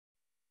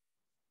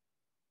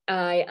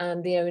I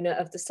am the owner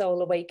of the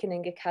Soul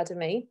Awakening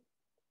Academy.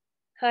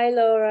 Hi,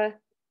 Laura.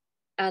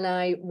 And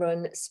I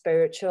run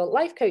spiritual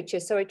life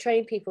coaches. So I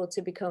train people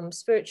to become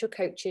spiritual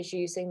coaches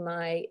using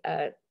my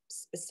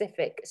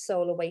specific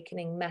soul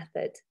awakening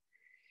method.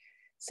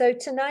 So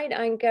tonight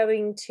I'm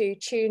going to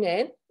tune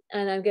in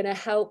and I'm going to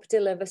help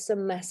deliver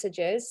some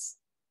messages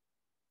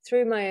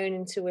through my own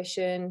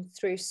intuition,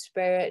 through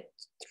spirit,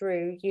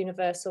 through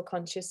universal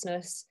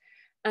consciousness,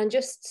 and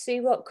just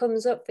see what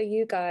comes up for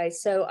you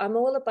guys. So I'm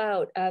all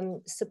about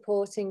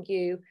supporting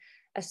you,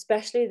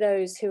 especially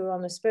those who are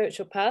on a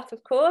spiritual path,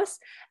 of course,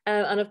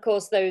 and of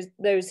course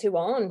those who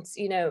aren't,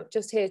 you know,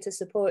 just here to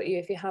support you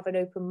if you have an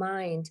open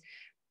mind.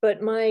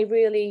 But my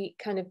really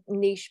kind of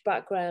niche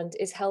background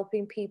is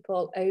helping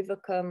people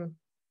overcome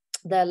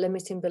their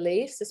limiting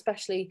beliefs,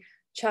 especially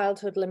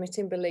childhood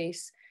limiting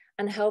beliefs,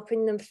 and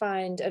helping them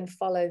find and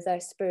follow their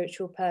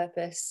spiritual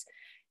purpose.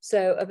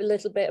 So a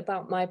little bit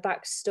about my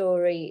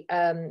backstory.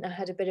 I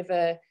had a bit of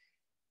a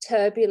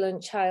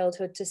turbulent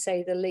childhood, to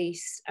say the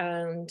least,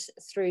 and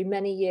through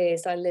many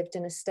years I lived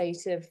in a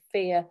state of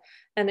fear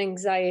and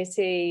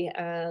anxiety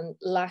and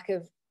lack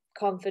of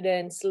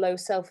confidence, low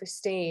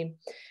self-esteem.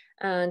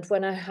 And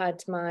when I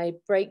had my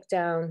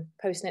breakdown,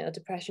 postnatal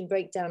depression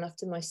breakdown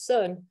after my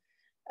son,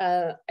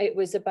 it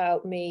was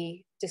about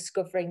me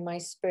discovering my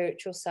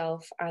spiritual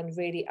self and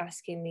really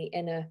asking the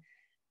inner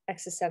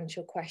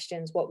existential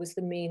questions. What was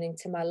the meaning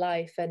to my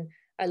life? And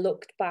I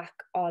looked back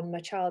on my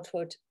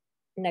childhood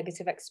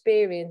negative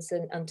experience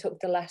and took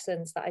the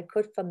lessons that I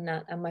could from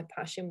that. And my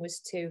passion was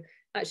to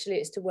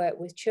work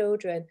with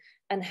children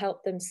and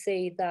help them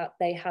see that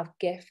they have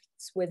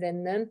gifts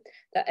within them,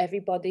 that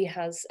everybody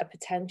has a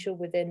potential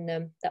within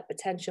them. That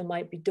potential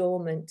might be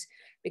dormant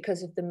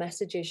because of the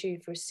messages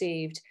you've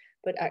received,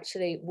 but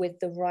actually with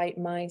the right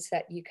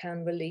mindset, you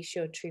can release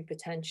your true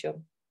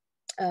potential.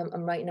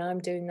 And right now I'm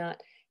doing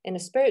that in a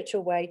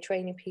spiritual way,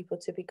 training people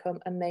to become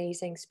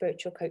amazing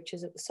spiritual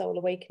coaches at the Soul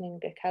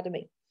Awakening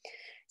Academy.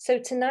 So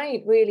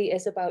tonight really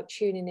is about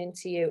tuning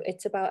into you.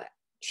 It's about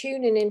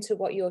tuning into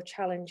what your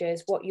challenge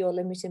is, what your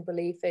limiting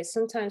belief is.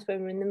 Sometimes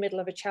when we're in the middle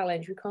of a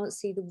challenge, we can't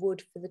see the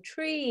wood for the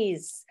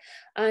trees.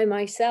 I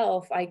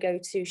myself, I go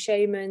to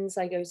shamans,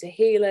 I go to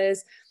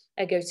healers,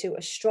 I go to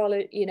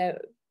astrology, you know,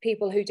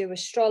 people who do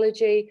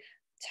astrology,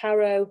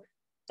 tarot.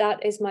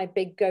 That is my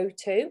big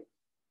go-to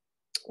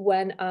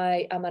when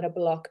I am at a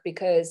block,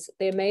 because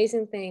the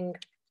amazing thing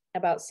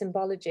about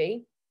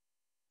symbology,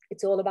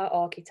 it's all about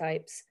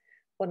archetypes.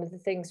 One of the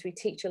things we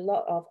teach a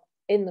lot of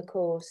in the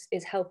course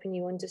is helping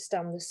you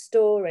understand the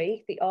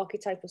story, the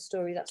archetypal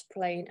story that's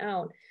playing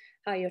out,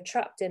 how you're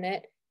trapped in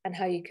it and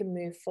how you can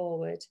move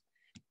forward.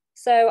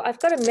 So I've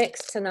got a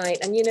mix tonight,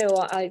 and you know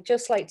what, I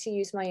just like to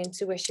use my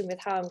intuition with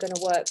how I'm going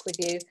to work with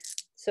you.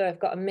 So I've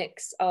got a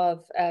mix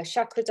of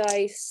chakra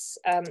dice,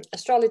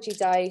 astrology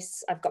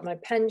dice, I've got my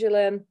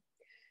pendulum,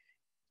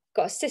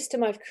 got a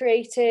system I've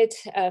created,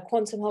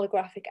 quantum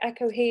holographic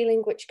echo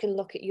healing, which can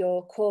look at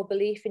your core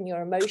belief and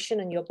your emotion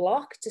and your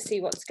block to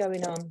see what's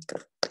going on.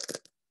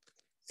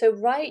 So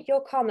write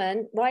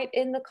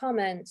in the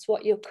comments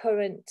what your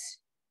current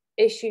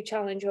issue,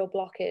 challenge or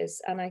block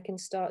is, and I can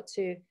start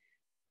to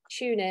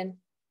tune in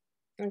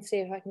and see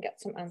if I can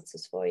get some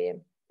answers for you.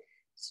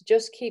 So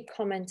just keep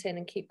commenting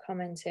and keep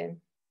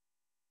commenting.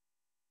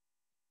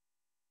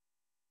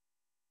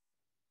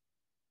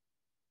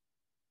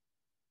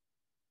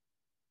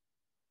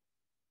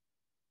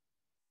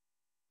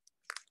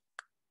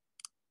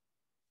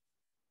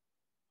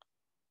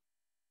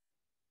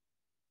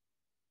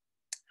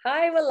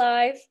 Hi, we're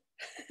live.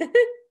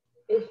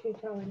 Issue,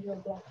 challenge or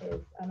block is,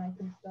 and I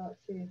can start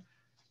to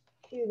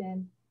tune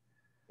in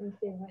and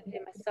see if I can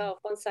hear myself.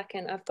 1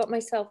 second, I've got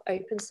myself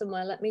open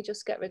somewhere. Let me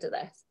just get rid of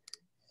this.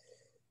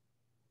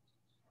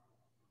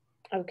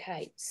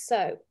 Okay,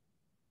 so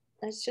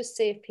let's just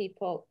see if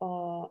people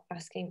are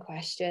asking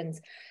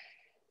questions.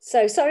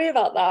 So sorry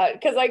about that,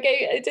 because I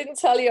didn't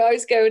tell you I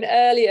was going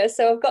earlier.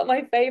 So I've got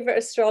my favorite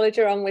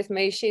astrologer on with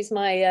me. She's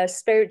my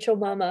spiritual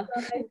mama,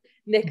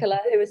 Nicola,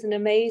 who is an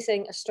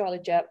amazing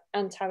astrologer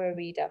and tarot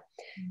reader.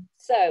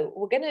 So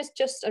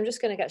I'm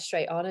just going to get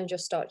straight on and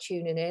just start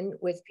tuning in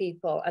with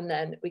people, and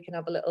then we can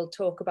have a little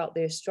talk about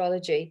the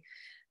astrology.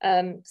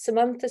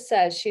 Samantha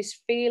says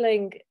she's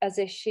feeling as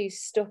if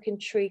she's stuck in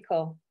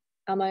treacle.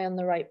 Am I on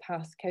the right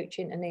path?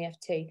 Coaching and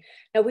EFT.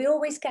 Now we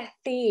always get a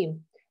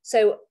theme.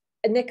 So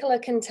Nicola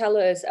can tell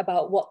us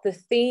about what the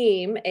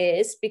theme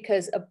is,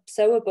 because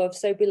so above,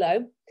 so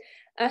below.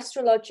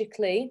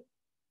 Astrologically,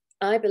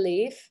 I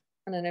believe,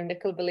 and I know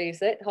Nicola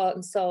believes it, heart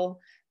and soul,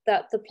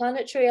 that the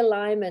planetary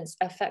alignments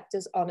affect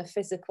us on a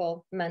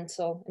physical,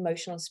 mental,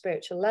 emotional,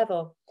 spiritual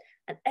level.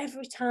 And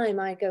every time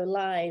I go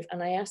live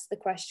and I ask the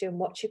question,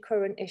 what's your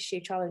current issue,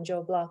 challenge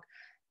or block?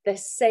 The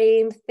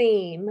same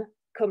theme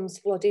comes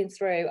flooding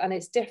through, and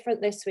it's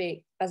different this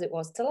week as it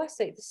was to last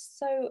week. It's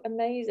so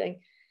amazing.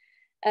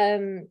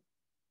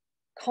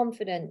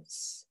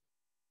 Confidence.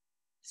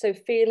 So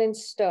feeling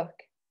stuck.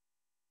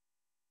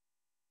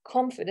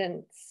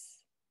 Confidence.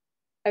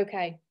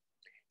 Okay.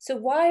 So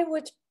why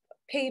would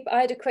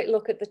I had a quick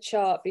look at the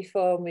chart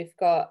before, and we've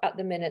got at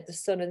the minute the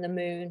sun and the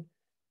moon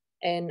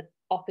in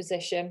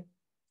opposition.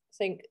 I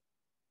think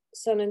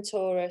sun in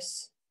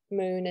Taurus,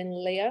 moon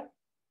in Leo,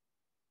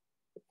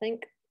 I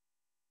think.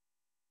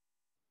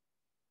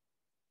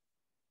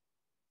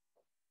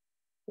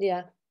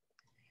 Yeah.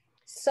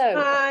 So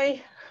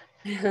Hi.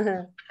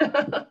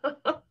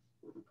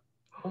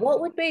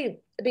 what would be,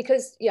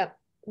 because I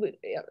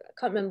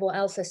can't remember what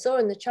else I saw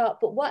in the chart,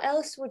 but what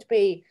else would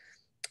be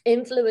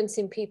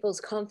influencing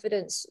people's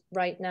confidence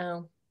right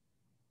now?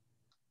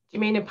 You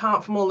mean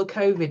apart from all the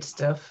COVID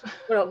stuff?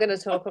 We're not going to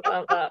talk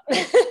about that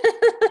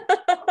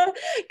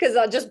because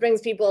that just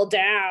brings people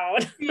down.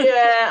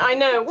 Yeah, I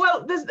know.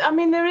 Well,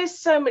 there is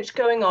so much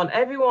going on.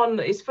 Everyone,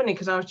 it's funny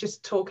because I was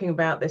just talking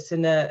about this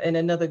in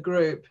another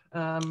group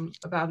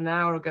about an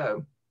hour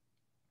ago.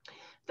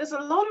 There's a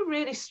lot of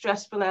really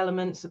stressful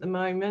elements at the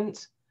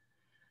moment.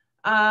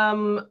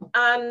 And,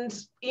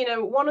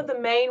 one of the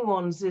main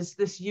ones is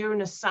this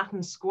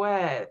Uranus-Saturn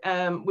square,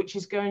 which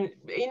is going,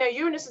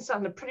 Uranus and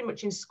Saturn are pretty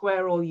much in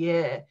square all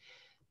year,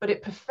 but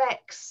it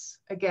perfects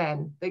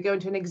again. They go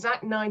into an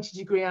exact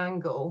 90-degree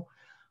angle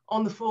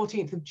on the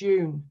 14th of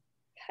June.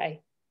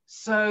 Okay.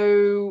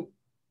 So,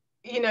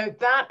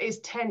 that is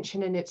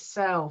tension in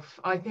itself.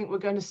 I think we're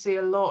going to see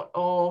a lot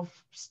of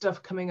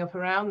stuff coming up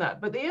around that.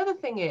 But the other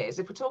thing is,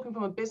 if we're talking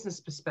from a business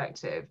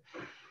perspective,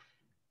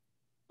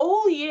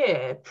 all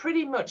year,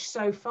 pretty much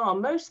so far,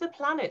 most of the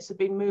planets have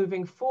been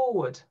moving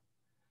forward.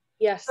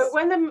 Yes. So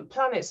when the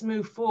planets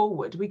move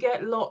forward, we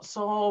get lots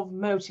of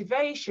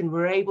motivation.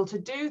 We're able to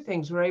do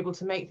things. We're able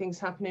to make things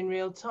happen in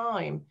real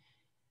time.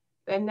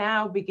 They're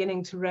now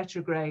beginning to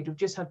retrograde. We've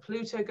just had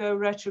Pluto go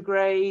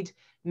retrograde.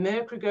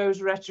 Mercury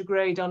goes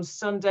retrograde on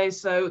Sunday.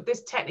 So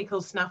this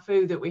technical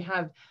snafu that we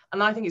had,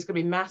 and I think it's going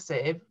to be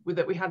massive,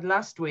 that we had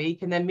last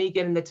week, and then me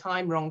getting the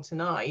time wrong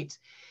tonight,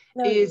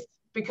 is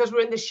because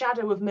we're in the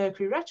shadow of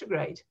Mercury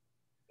retrograde.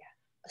 Yeah.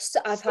 So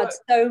I've had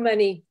so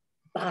many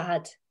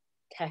bad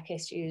tech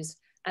issues.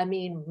 I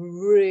mean,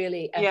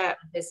 really yeah.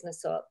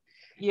 business up.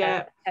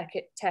 Yeah.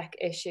 Tech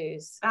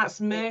issues.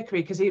 That's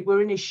Mercury, because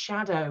we're in his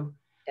shadow.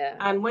 Yeah.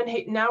 And when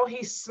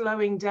he's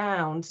slowing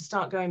down to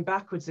start going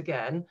backwards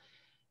again,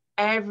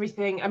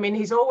 everything, I mean,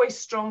 he's always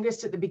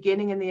strongest at the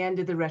beginning and the end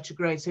of the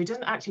retrograde. So he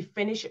doesn't actually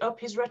finish up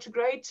his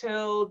retrograde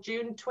till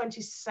June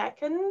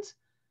 22nd.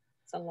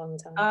 It's a long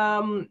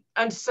time.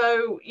 And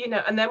so,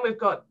 and then we've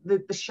got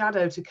the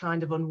shadow to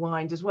kind of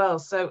unwind as well.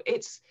 So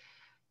it's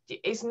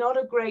not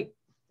a great,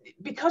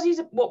 because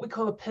he's what we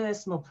call a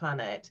personal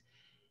planet,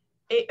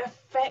 it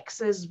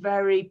affects us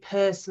very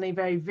personally,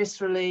 very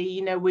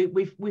viscerally.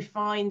 We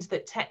find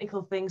that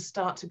technical things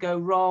start to go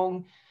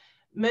wrong.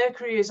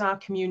 Mercury is our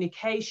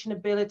communication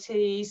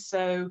ability,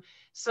 so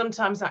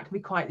sometimes that can be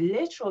quite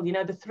literal.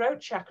 The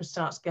throat chakra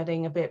starts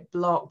getting a bit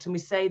blocked, and we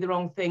say the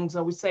wrong things,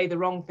 or we say the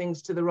wrong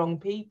things to the wrong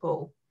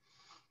people.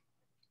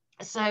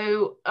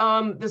 So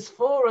there's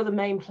 4 other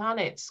main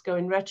planets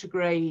going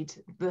retrograde,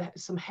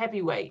 some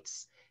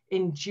heavyweights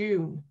in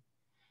June.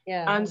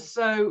 Yeah. And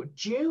so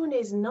June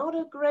is not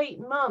a great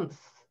month.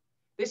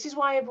 This is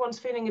why everyone's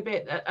feeling a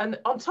bit, and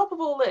on top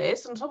of all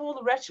this, on top of all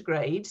the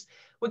retrogrades,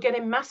 we're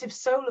getting massive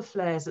solar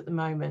flares at the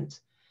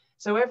moment.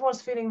 So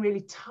everyone's feeling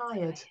really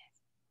tired.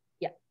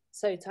 Yeah,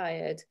 so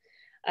tired.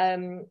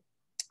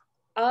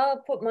 I'll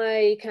put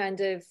my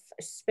kind of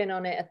spin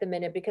on it at the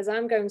minute, because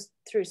I'm going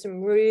through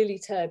some really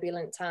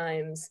turbulent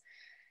times.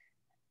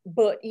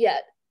 But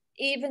yet,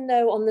 even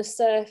though on the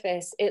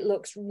surface it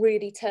looks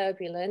really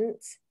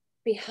turbulent,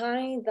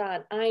 behind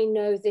that, I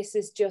know this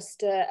is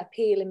just a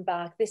peeling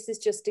back. This is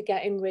just a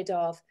getting rid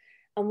of.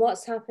 And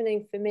what's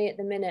happening for me at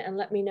the minute, and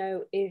let me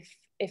know if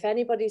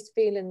anybody's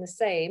feeling the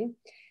same,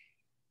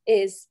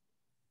 is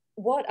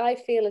what I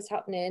feel is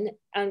happening.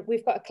 And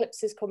we've got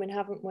eclipses coming,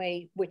 haven't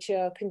we, which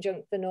are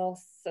conjunct the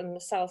North and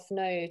the South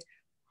Node.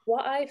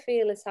 What I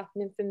feel is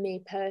happening for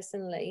me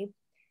personally,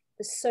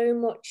 there's so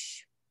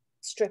much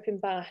stripping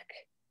back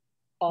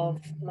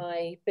of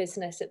my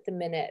business at the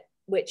minute,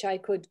 which I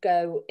could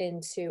go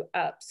into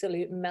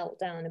absolute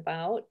meltdown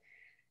about.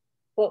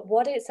 But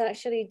what it's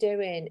actually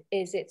doing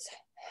is it's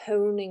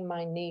honing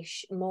my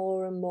niche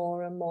more and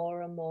more and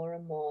more and more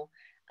and more.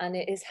 And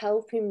it is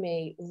helping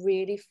me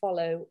really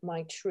follow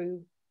my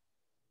true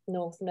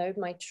North Node,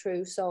 my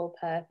true soul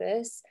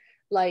purpose.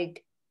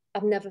 Like,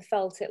 I've never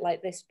felt it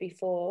like this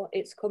before.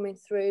 It's coming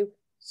through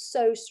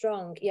so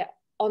strong. Yeah,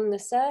 on the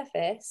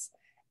surface,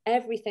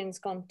 everything's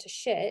gone to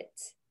shit.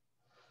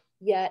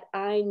 Yet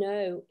I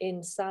know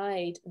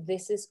inside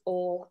this is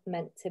all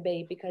meant to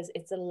be, because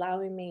it's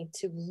allowing me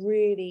to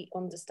really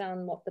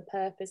understand what the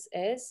purpose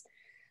is.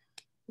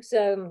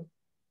 So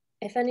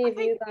if any of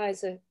you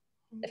guys are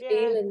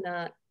feeling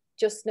that,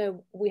 just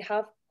know we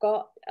have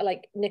got,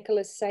 like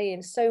Nicola's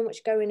saying, so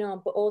much going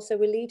on, but also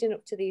we're leading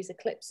up to these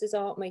eclipses,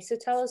 aren't we? So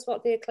tell us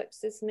what the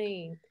eclipses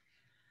mean.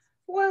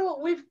 Well,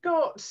 we've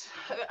got,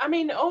 I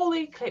mean, all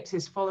the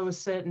eclipses follow a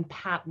certain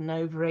pattern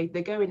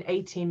they go in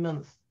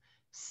 18-month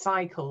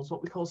cycles,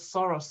 what we call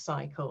Soros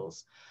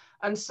cycles.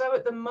 And so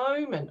at the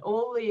moment,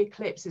 all the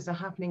eclipses are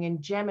happening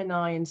in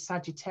Gemini and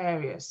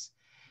Sagittarius.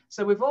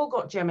 So we've all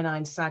got Gemini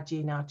and Saggy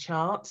in our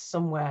charts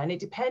somewhere, and it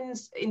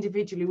depends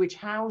individually which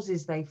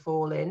houses they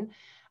fall in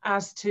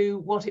as to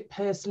what it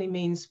personally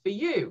means for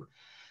you.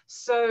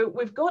 So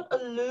we've got a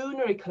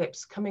lunar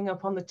eclipse coming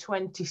up on the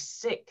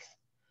 26th,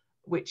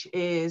 which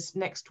is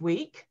next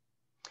week.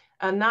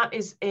 And that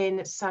is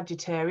in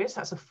Sagittarius.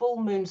 That's a full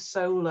moon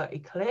solar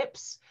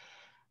eclipse.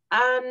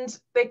 And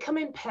they come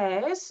in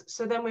pairs.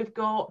 So then we've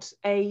got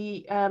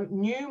a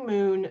new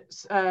moon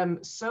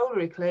solar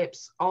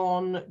eclipse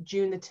on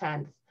June the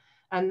 10th.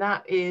 And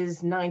that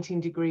is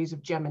 19 degrees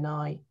of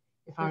Gemini,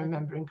 if I'm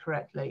remembering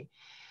correctly.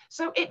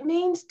 So it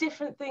means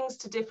different things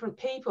to different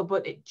people,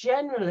 but it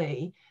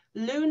generally,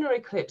 lunar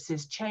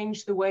eclipses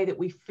change the way that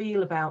we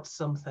feel about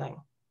something.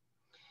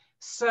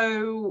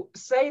 So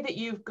say that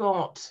you've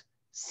got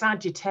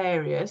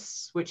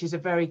Sagittarius, which is a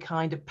very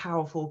kind of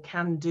powerful,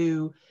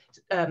 can-do,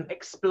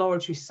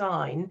 exploratory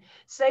sign.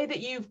 Say that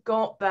you've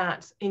got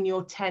that in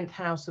your 10th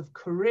house of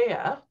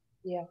career.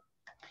 Yeah.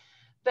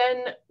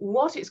 Then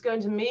what it's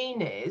going to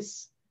mean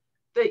is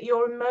that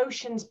your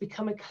emotions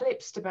become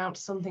eclipsed about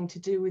something to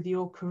do with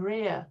your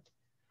career.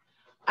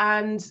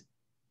 And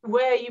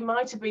where you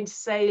might have been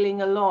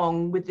sailing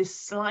along with this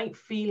slight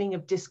feeling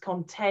of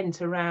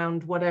discontent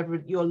around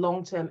whatever your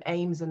long-term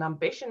aims and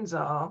ambitions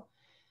are,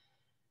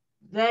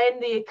 then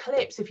the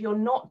eclipse, if you're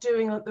not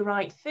doing the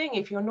right thing,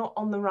 if you're not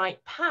on the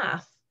right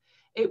path,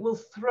 it will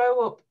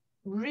throw up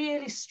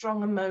really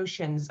strong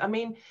emotions. I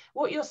mean,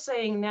 what you're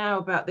saying now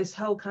about this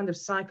whole kind of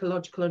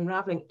psychological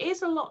unraveling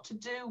is a lot to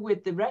do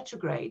with the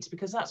retrogrades,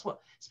 because that's what,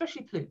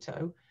 especially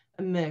Pluto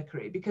and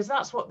Mercury, because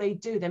that's what they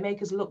do. They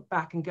make us look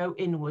back and go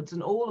inwards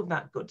and all of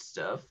that good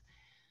stuff.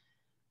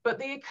 But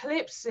the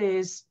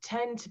eclipses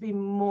tend to be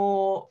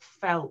more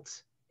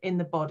felt in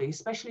the body,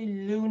 especially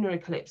lunar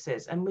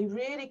eclipses. And we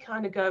really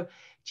kind of go,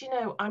 do you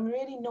know, I'm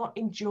really not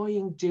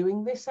enjoying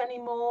doing this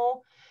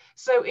anymore.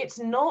 So it's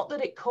not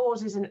that it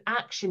causes an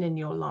action in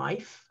your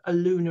life, a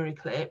lunar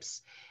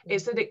eclipse,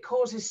 it's that it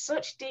causes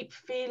such deep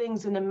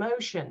feelings and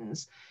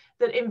emotions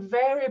that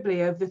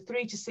invariably over the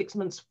 3 to 6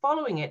 months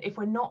following it, if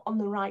we're not on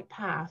the right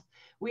path,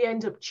 we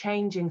end up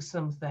changing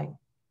something.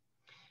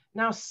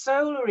 Now,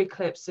 solar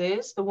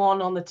eclipses, the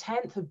one on the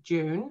 10th of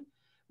June,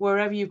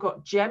 wherever you've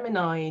got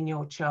Gemini in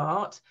your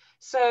chart.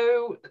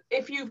 So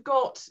if you've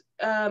got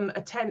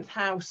a 10th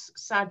house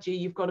Saggy,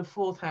 you've got a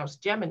 4th house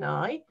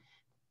Gemini,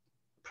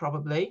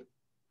 probably.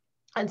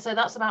 And so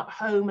that's about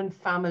home and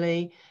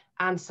family,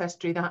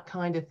 ancestry, that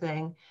kind of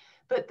thing.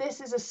 But this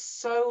is a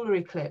solar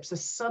eclipse, a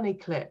sun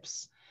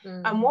eclipse.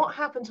 And what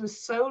happens with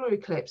solar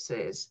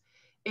eclipses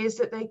is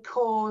that they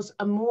cause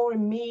a more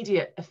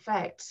immediate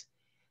effect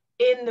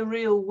in the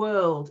real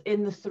world,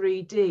 in the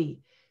 3D.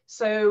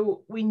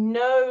 So we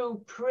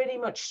know pretty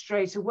much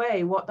straight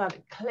away what that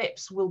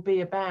eclipse will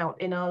be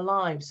about in our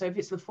lives. So if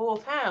it's the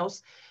 4th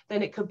house,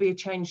 then it could be a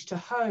change to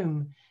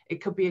home.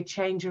 It could be a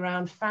change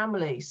around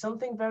family,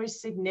 something very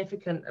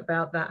significant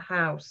about that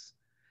house.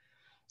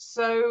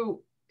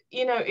 So,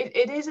 you know,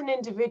 it is an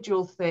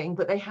individual thing,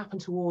 but they happen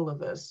to all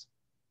of us.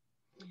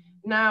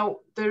 Now,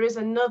 there is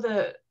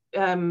another,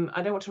 I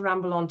don't want to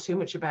ramble on too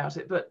much about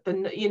it, but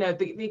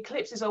the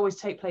eclipses always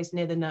take place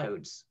near the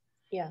nodes.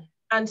 Yeah.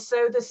 And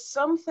so there's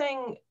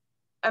something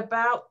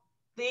about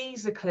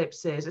these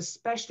eclipses,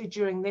 especially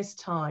during this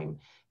time,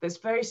 that's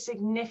very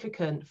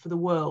significant for the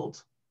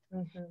world.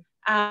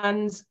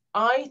 And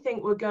I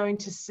think we're going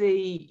to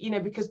see, you know,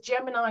 because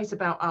Gemini is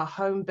about our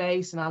home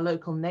base and our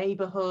local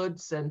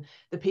neighborhoods and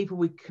the people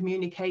we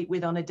communicate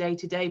with on a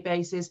day-to-day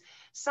basis.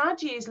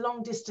 Saggy is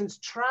long distance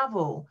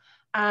travel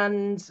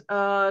and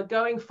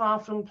going far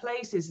from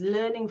places,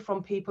 learning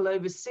from people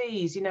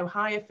overseas, you know,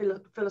 higher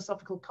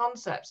philosophical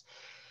concepts.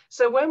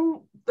 So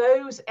when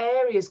those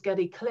areas get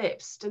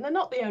eclipsed, and they're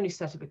not the only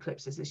set of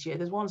eclipses this year,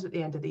 there's ones at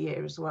the end of the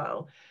year as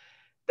well,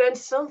 then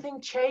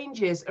something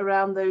changes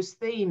around those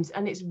themes.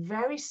 And it's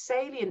very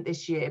salient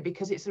this year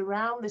because it's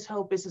around this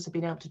whole business of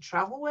being able to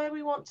travel where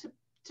we want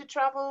to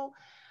travel,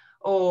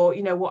 or,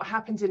 you know, what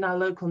happens in our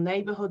local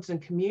neighborhoods and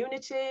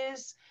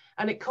communities.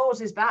 And it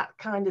causes that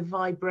kind of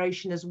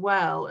vibration as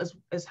well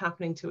as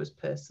happening to us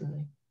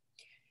personally.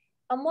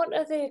 And what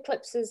are the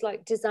eclipses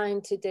like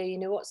designed to do? You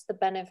know, what's the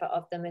benefit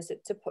of them? Is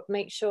it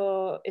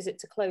to is it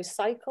to close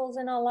cycles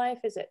in our life?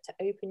 Is it to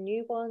open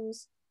new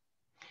ones?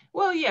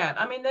 Well, yeah,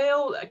 I mean,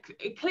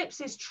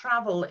 eclipses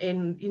travel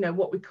in, you know,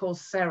 what we call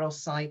seral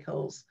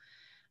cycles.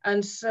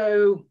 And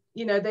so,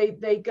 you know,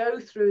 they go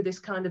through this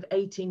kind of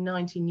 18,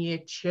 19-year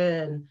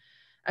churn.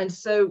 And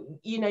so,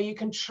 you know, you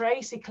can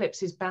trace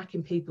eclipses back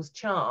in people's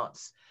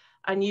charts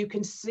and you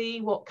can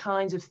see what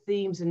kinds of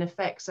themes and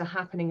effects are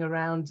happening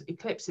around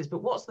eclipses.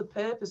 But what's the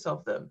purpose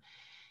of them?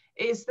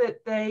 Is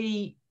that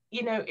they,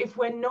 you know, if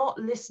we're not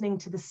listening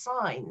to the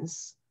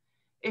signs,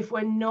 if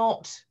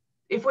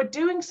we're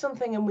doing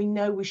something and we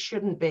know we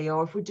shouldn't be,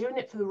 or if we're doing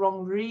it for the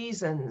wrong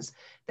reasons,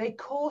 they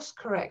course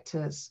correct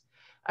us.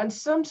 And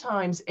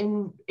sometimes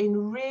in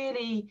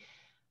really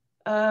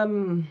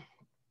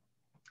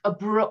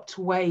abrupt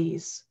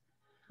ways.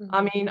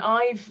 I mean,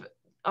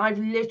 I've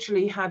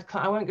literally had,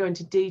 I won't go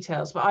into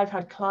details, but I've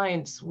had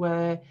clients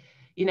where,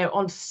 you know,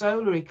 on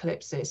solar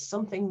eclipses,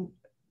 something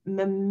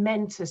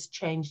momentous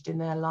changed in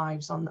their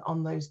lives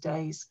on those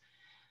days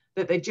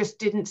that they just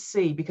didn't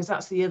see, because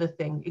that's the other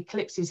thing.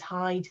 Eclipses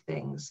hide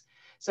things.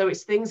 So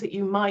it's things that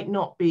you might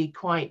not be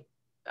quite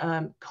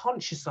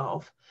conscious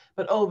of,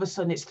 but all of a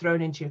sudden it's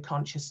thrown into your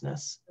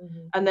consciousness.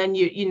 Mm-hmm. And then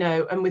you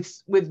know, and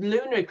with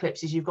lunar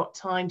eclipses, you've got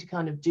time to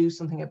kind of do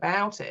something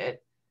about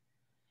it.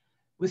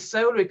 With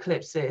solar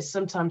eclipses,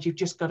 sometimes you've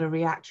just got to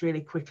react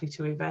really quickly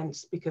to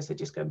events because they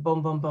just go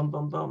boom, boom, boom,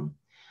 boom, boom.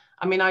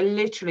 I mean, I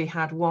literally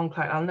had one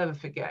client, I'll never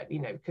forget, you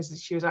know,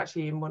 because she was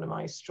actually in one of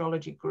my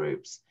astrology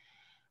groups.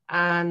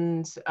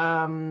 And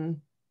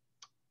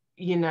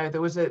you know, there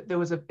was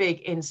a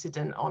big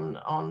incident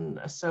on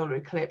a solar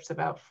eclipse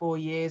about 4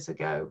 years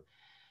ago,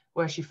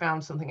 where she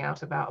found something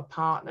out about a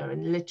partner,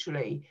 and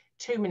literally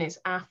 2 minutes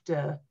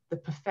after the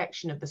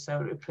perfection of the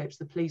solar eclipse,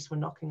 the police were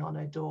knocking on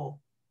her door.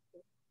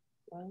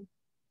 Wow.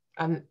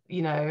 And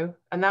you know,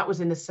 and that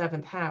was in the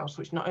 7th house,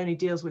 which not only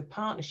deals with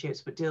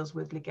partnerships but deals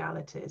with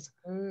legalities.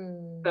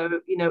 So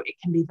you know, it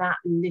can be that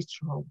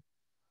literal.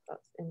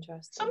 That's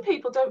interesting. Some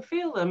people don't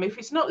feel them. If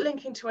it's not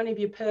linking to any of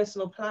your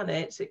personal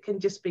planets, it can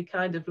just be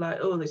kind of like,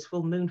 oh, this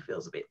full moon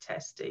feels a bit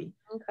testy.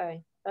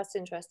 Okay, that's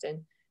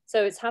interesting.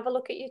 So it's have a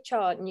look at your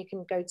chart, and you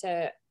can go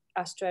to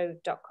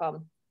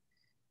astro.com,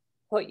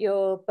 put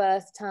your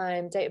birth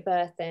time, date of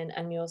birth in,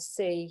 and you'll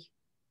see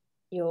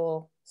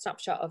your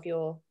snapshot of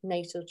your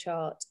natal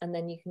chart. And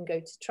then you can go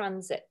to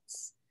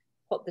transits,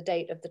 put the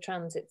date of the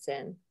transits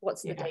in.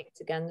 What's the date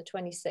again? The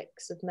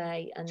 26th of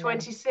May and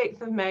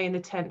 26th of May and the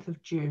 10th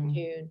of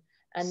June.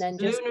 And then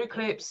just lunar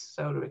eclipse,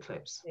 solar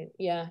eclipse.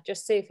 Yeah,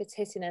 just see if it's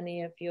hitting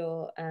any of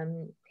your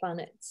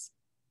planets.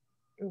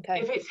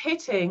 Okay. If it's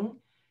hitting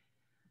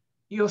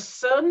your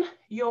sun,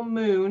 your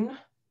moon,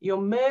 your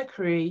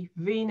Mercury,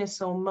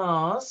 Venus or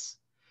Mars,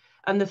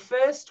 and the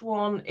first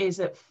one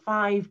is at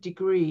 5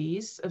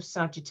 degrees of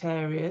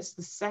Sagittarius,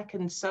 the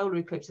second solar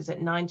eclipse is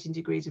at 19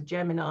 degrees of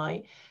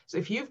Gemini. So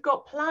if you've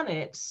got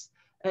planets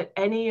at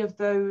any of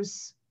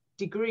those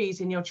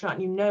degrees in your chart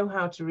and you know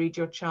how to read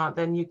your chart,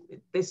 then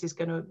this is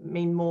going to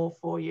mean more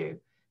for you.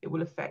 It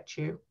will affect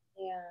you.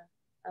 Yeah,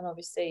 and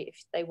obviously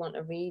if they want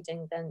a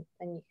reading, then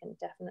you can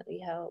definitely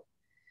help.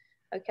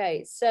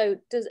 Okay, so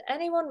does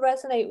anyone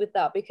resonate with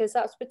that? Because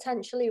that's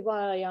potentially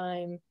why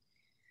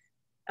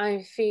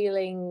I'm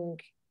feeling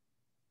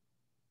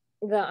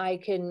that I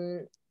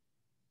can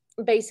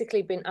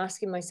basically been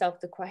asking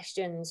myself the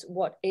questions: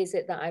 what is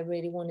it that I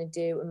really want to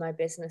do in my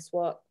business?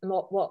 What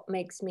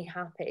makes me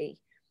happy?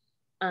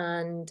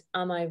 And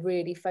am I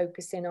really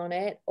focusing on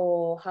it,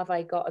 or have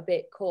I got a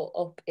bit caught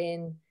up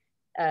in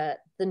the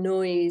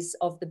noise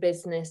of the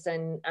business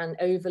and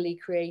overly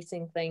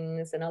creating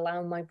things and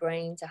allowing my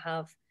brain to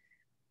have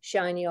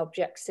shiny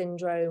object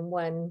syndrome,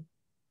 when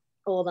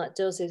all that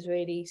does is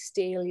really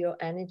steal your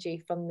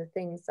energy from the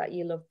things that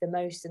you love the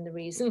most, and the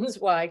reasons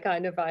why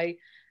kind of I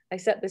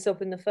set this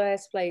up in the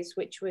first place,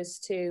 which was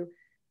to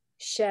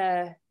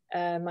share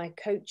my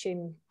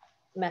coaching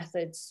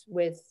methods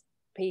with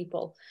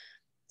people.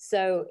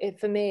 So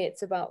for me,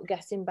 it's about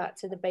getting back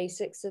to the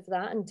basics of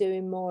that and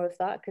doing more of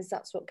that, because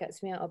that's what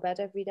gets me out of bed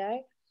every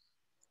day.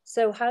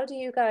 So how do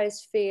you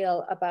guys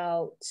feel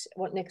about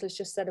what Nicholas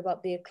just said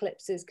about the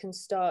eclipses can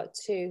start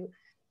to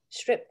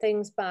strip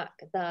things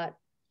back that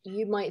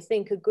you might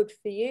think are good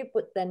for you,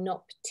 but they're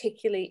not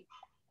particularly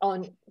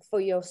on for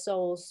your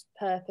soul's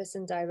purpose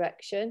and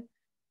direction?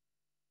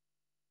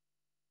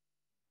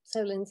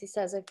 So Lindsay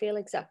says, I feel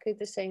exactly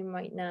the same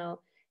right now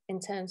in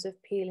terms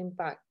of peeling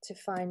back to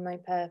find my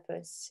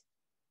purpose.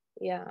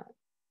 Yeah.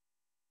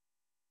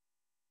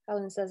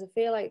 Helen says, I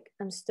feel like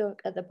I'm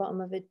stuck at the bottom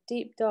of a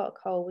deep, dark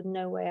hole with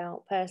no way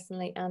out,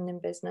 personally and in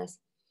business.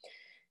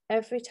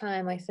 Every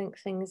time I think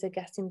things are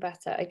getting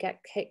better, I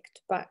get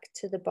kicked back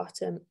to the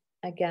bottom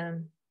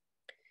again.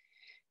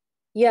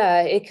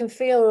 Yeah, it can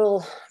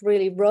feel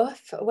really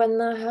rough when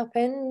that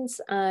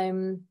happens. I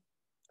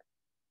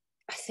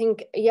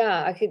think,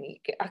 yeah,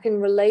 I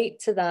can relate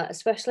to that,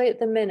 especially at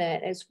the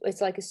minute.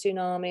 It's like a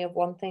tsunami of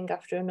one thing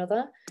after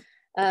another.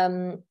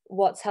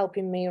 What's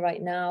helping me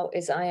right now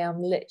is I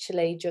am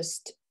literally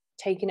just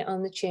taking it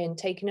on the chin,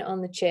 taking it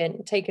on the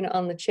chin, taking it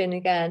on the chin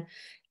again,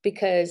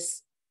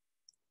 because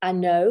I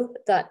know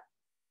that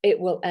it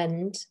will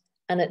end.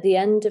 And at the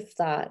end of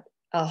that,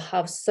 I'll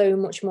have so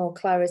much more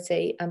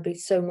clarity and be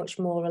so much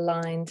more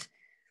aligned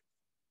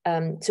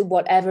to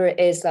whatever it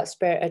is that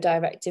spirit are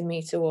directing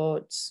me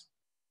towards.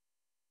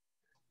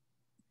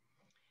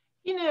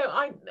 You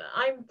know,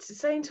 I'm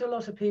saying to a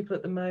lot of people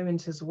at the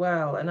moment as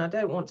well, and I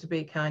don't want to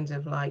be kind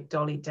of like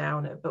Dolly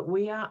Downer, but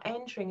we are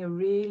entering a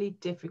really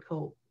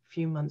difficult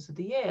few months of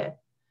the year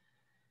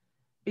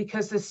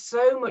because there's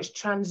so much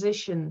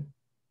transition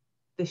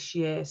this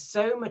year,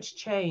 so much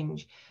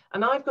change.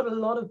 And I've got a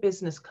lot of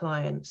business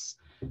clients,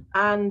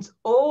 and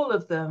all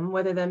of them,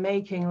 whether they're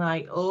making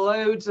like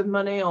loads of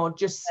money or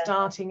just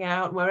starting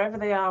out, wherever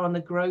they are on the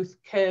growth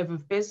curve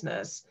of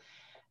business,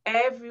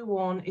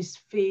 everyone is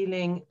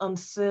feeling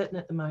uncertain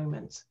at the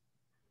moment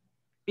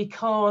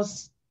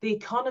because the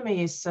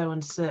economy is so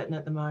uncertain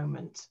at the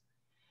moment.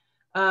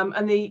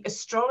 And the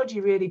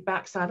astrology really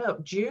backs that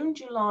up. June,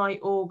 July,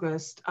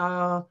 August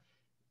are,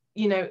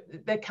 you know,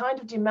 they're kind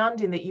of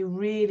demanding that you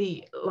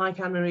really, like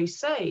Anne-Marie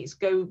says,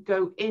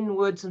 go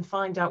inwards and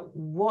find out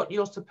what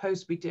you're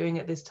supposed to be doing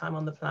at this time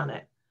on the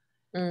planet.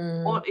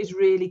 What is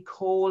really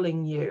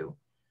calling you?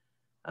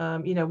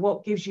 You know,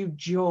 what gives you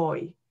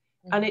joy?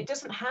 And it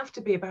doesn't have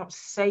to be about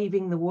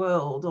saving the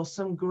world or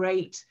some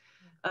great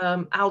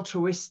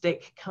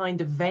altruistic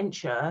kind of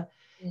venture.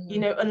 You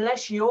know,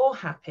 unless you're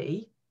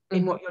happy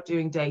in what you're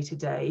doing day to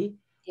day,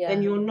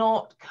 then you're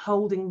not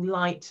holding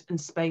light and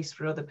space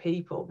for other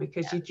people,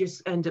 because you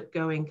just end up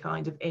going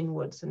kind of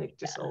inwards and it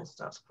just all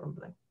starts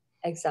crumbling.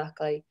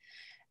 Exactly.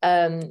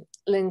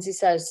 Lindsay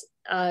says,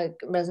 I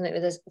resonate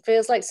with this. It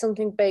feels like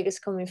something big is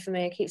coming for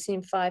me. I keep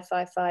seeing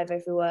 555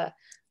 everywhere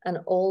and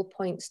all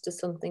points to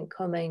something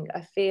coming.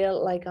 I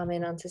feel like I'm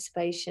in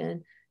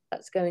anticipation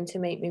that's going to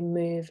make me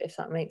move, if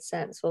that makes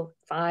sense. Well,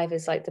 5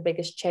 is like the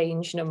biggest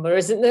change number,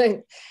 isn't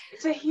it?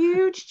 It's a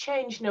huge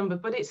change number,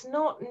 but it's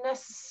not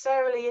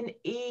necessarily an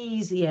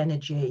easy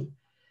energy.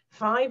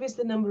 5 is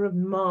the number of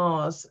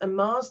Mars, and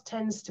Mars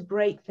tends to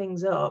break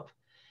things up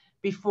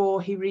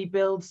before he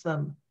rebuilds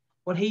them.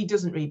 Well, he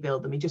doesn't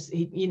rebuild them.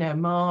 He you know,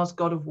 Mars,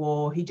 god of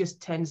war, he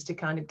just tends to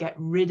kind of get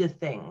rid of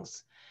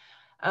things.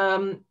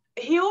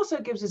 He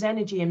also gives us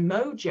energy and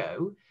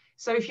mojo.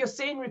 So if you're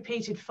seeing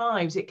repeated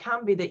 5s, it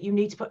can be that you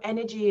need to put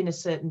energy in a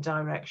certain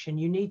direction.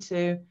 You need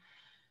to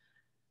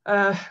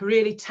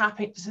really tap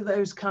into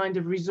those kind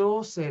of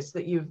resources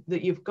that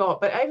you've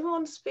got. But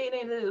everyone's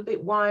feeling a little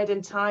bit wired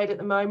and tired at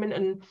the moment,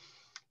 and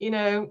you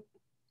know,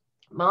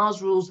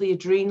 Mars rules the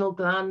adrenal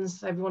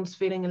glands. Everyone's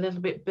feeling a little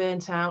bit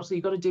burnt out, so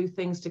you've got to do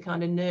things to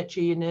kind of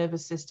nurture your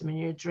nervous system and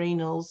your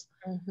adrenals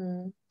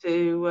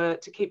to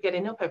keep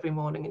getting up every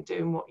morning and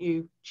doing what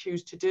you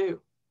choose to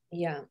do.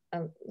 Yeah.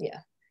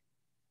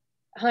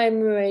 Hi,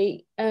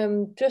 Marie.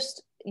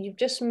 You've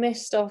just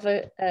missed off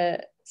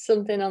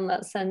something on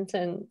that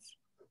sentence.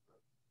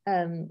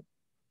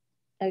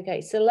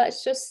 Okay, so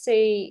let's just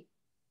see.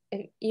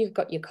 You've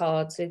got your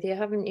cards with you,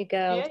 haven't you,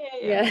 girl?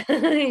 Yeah.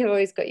 You've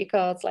always got your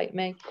cards like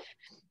me.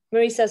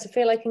 Marie says, I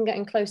feel like I'm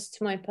getting closer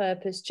to my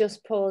purpose,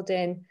 just pulled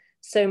in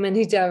so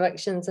many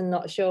directions and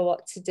not sure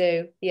what to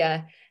do.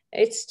 Yeah,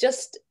 it's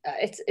just,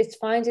 it's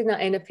finding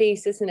that inner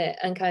peace, isn't it?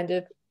 And kind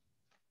of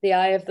the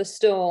eye of the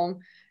storm,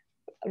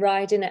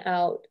 riding it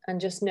out and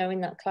just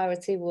knowing that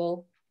clarity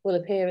will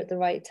appear at the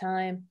right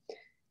time.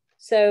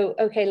 So,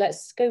 okay,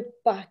 let's go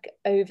back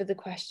over the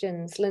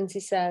questions. Lindsay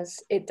says,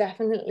 it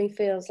definitely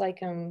feels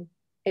like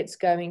it's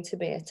going to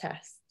be a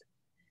test.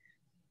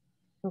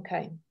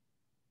 Okay.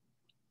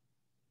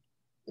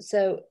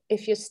 So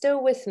if you're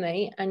still with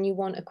me and you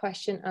want a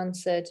question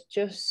answered,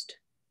 just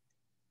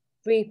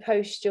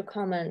repost your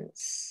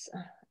comments.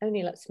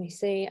 Only lets me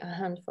see a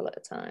handful at a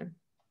time.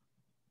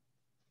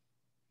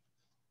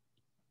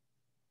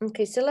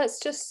 Okay, so let's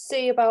just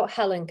see about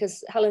Helen,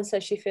 because Helen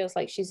says she feels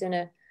like she's in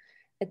a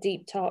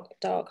deep,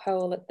 dark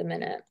hole at the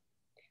minute.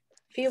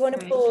 If you want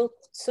to pull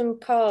some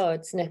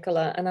cards,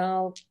 Nicola, and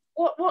I'll...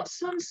 What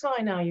sun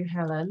sign are you,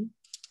 Helen?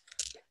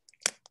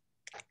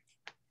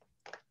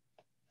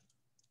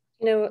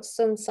 You know what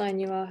sun sign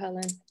you are,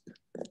 Helen?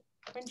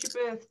 When's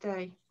your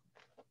birthday?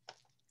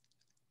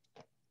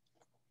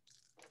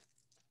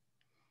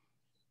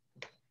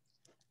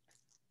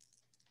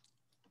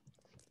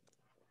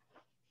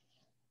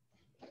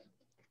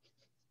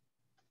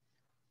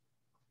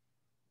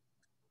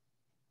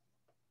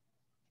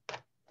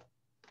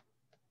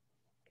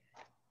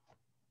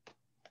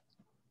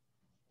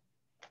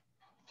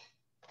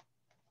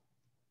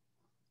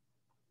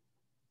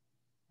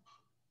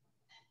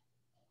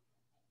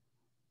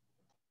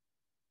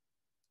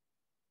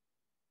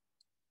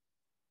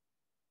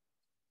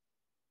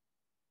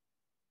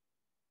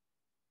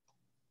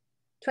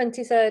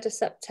 (23rd of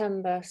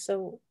September).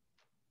 So,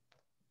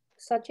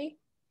 Saji?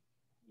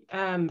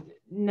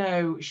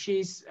 No,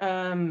 she's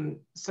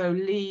so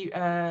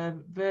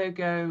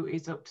Virgo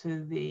is up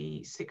to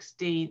the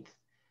 16th,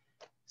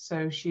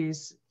 so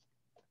she's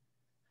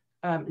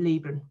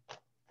Libra.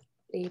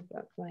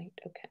 Libra, right?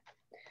 Okay.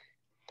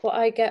 What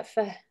I get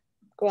for...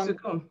 Go on. So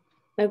go on.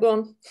 No, go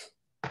on.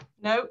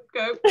 No,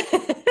 go.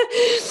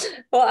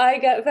 What I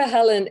get for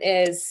Helen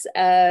is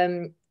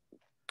I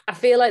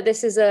feel like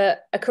this is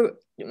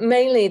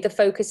mainly the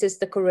focus is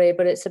the career,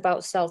 but it's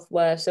about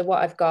self-worth. So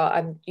what I've got,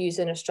 I'm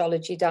using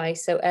astrology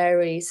dice. So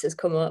Aries has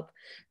come up,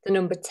 the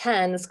number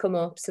 10 has come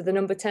up. So the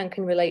number 10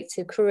 can relate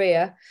to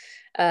career.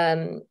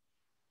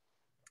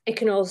 It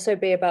can also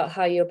be about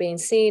how you're being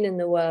seen in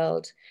the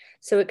world.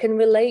 So it can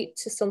relate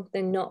to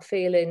something not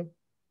feeling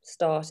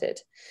started.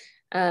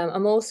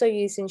 I'm also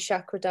using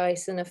chakra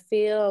dice, and I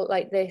feel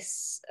like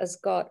this has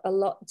got a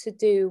lot to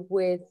do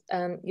with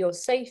your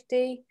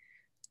safety,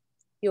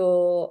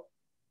 your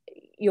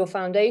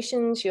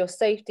foundations, your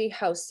safety,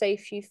 how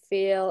safe you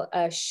feel,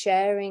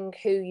 sharing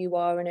who you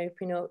are, and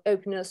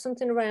opening up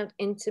something around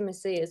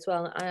intimacy as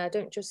well. And I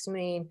don't just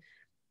mean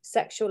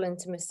sexual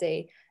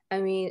intimacy. I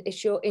mean,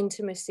 it's your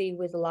intimacy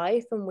with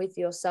life and with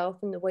yourself,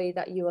 and the way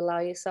that you allow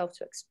yourself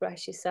to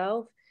express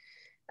yourself.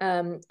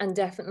 And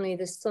definitely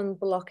there's some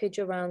blockage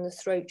around the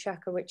throat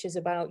chakra, which is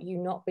about you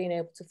not being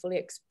able to fully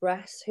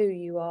express who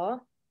you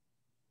are.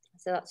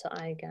 So that's what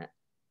I get.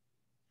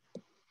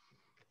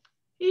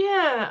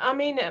 Yeah, I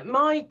mean,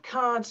 my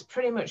cards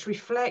pretty much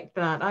reflect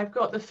that. I've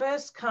got the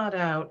first card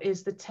out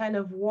is the Ten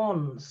of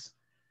Wands.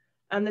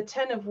 And the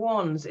Ten of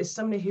Wands is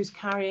somebody who's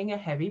carrying a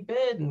heavy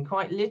burden,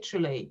 quite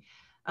literally.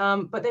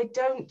 But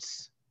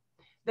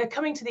they're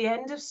coming to the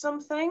end of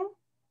something.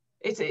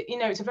 It's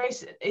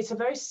a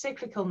very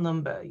cyclical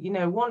number.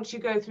 Once you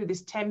go through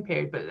this 10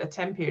 period, but a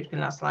 10 period can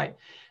last like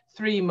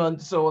 3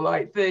 months or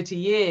like 30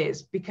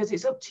 years, because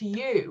it's up to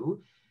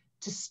you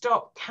to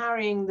stop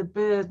carrying the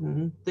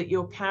burden that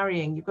you're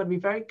carrying. You've got to be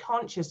very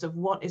conscious of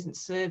what isn't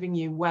serving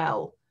you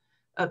well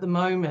at the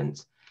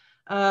moment.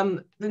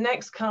 The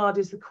next card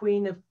is the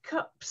Queen of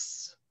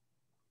Cups.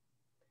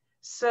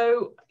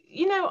 So,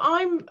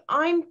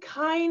 I'm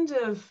kind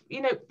of,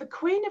 the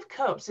Queen of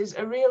Cups is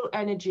a real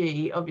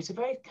energy of, it's a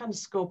very kind of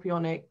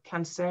scorpionic,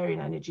 Cancerian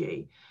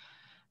energy,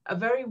 a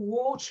very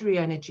watery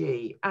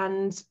energy,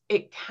 and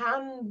it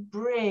can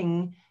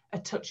bring a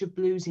touch of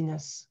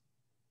bluesiness,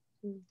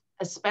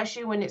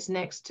 especially when it's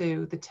next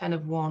to the Ten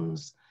of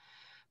Wands.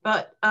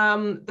 But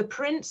the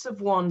Prince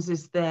of Wands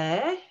is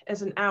there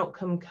as an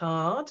outcome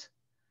card.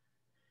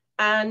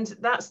 And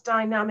that's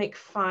dynamic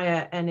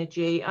fire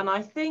energy. And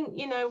I think,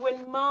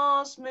 when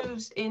Mars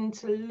moves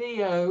into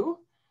Leo,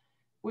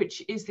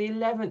 which is the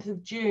 11th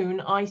of June,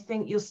 I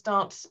think you'll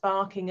start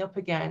sparking up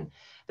again.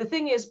 The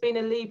thing is, being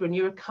a Libra,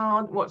 you're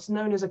what's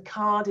known as a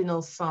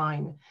cardinal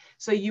sign.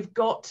 So you've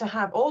got to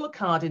have all the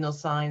cardinal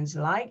signs,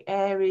 like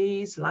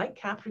Aries, like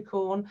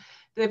Capricorn,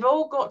 they've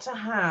all got to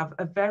have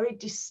a very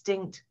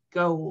distinct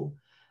goal,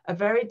 a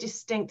very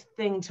distinct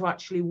thing to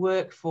actually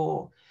work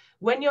for.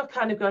 When you're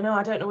kind of going, oh,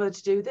 I don't know whether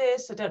to do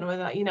this, I don't know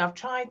whether that, I've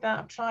tried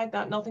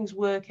that, nothing's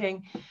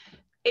working,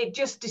 it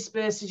just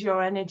disperses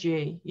your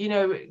energy.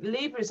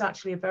 Libra is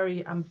actually a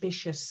very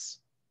ambitious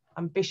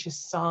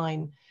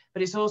sign,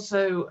 but it's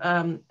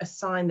also a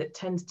sign that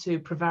tends to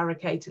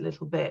prevaricate a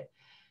little bit,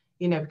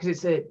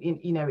 because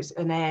it's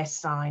an air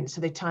sign,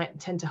 so they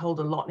tend to hold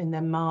a lot in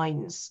their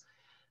minds,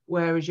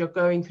 whereas you're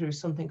going through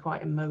something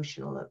quite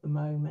emotional at the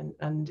moment,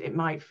 and it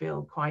might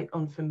feel quite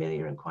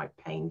unfamiliar and quite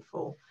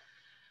painful.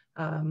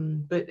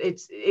 But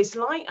it's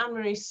like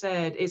Anne-Marie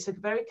said, it's a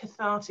very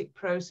cathartic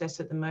process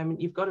at the moment.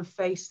 You've got to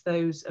face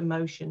those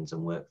emotions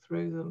and work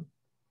through them.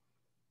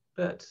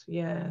 But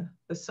yeah,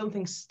 there's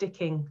something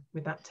sticking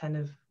with that Ten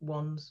of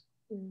Wands.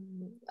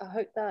 I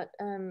hope that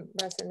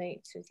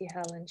resonates with you,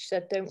 Helen. She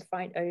said, don't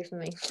fight over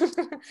me.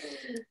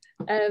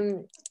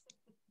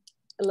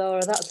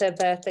 Laura, that's her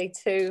birthday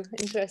too.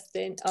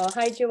 Interesting. Oh,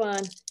 hi,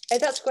 Joanne. Hey,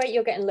 that's great.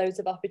 You're getting loads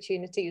of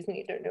opportunities and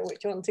you don't know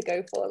which one to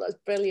go for. That's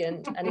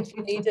brilliant. And if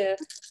you need a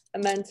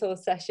mentor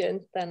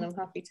session, then I'm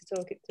happy to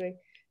talk it through.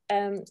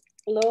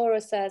 Laura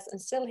says, I'm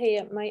still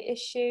here. My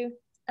issue,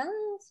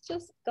 it's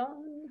just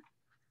gone.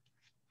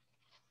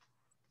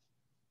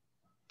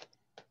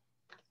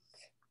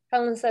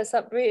 Helen says,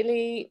 that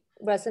really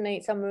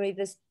resonates, Anne-Marie.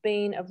 There's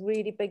been a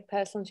really big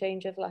personal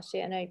change of last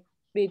year and I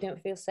really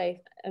don't feel safe.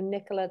 And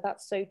Nicola,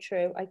 that's so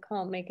true. I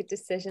can't make a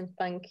decision.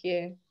 Thank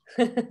you.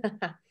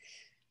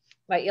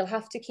 Right, you'll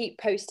have to keep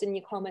posting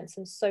your comments.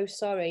 I'm so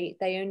sorry.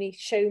 They only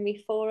show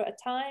me 4 at a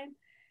time.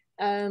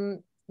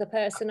 The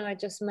person I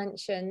just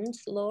mentioned,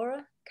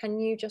 Laura, can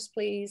you just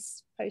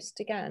please post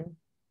again?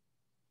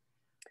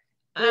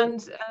 And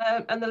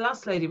the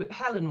last lady,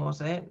 Helen, was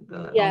it?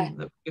 Yeah.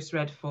 That we just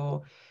read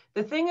for.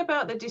 The thing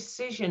about the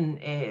decision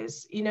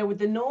is, with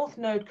the North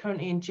Node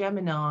currently in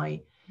Gemini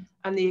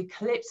and the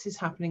eclipse is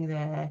happening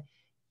there,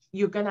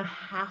 you're going to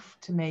have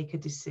to make a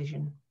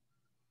decision.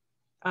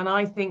 And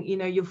I think,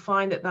 you'll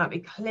find that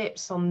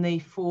eclipse on the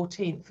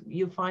 14th,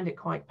 you'll find it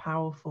quite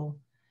powerful.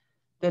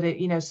 That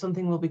it,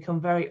 something will become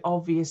very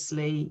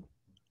obviously,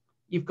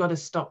 you've got to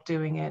stop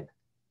doing it,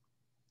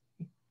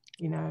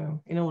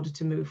 in order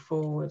to move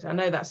forward. I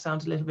know that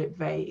sounds a little bit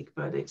vague,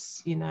 but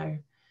it's, yeah,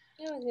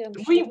 sure.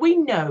 we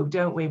know,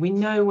 don't we? We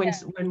know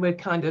when we're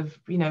kind of,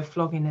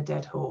 flogging a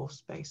dead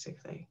horse,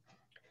 basically.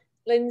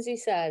 Lindsay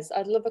says,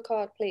 I'd love a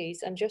card,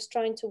 please. I'm just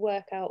trying to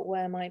work out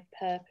where my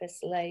purpose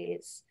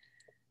lays.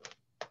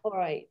 All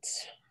right.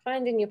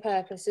 Finding your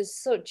purpose is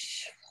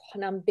such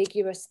an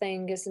ambiguous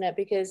thing, isn't it?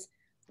 Because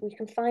we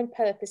can find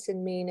purpose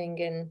and meaning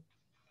in,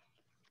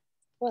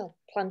 well,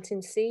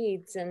 planting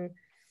seeds and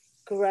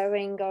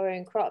growing our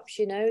own crops,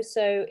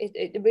 so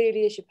it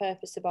really is your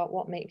purpose about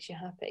what makes you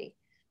happy.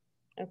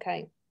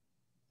 Okay.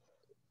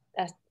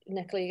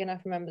 Nicola, you're gonna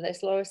have to remember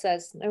this. Laura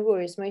says, no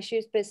worries, my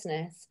shoes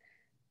business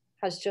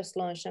has just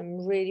launched.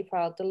 I'm really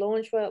proud. The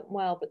launch went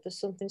well, but there's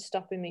something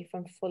stopping me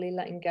from fully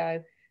letting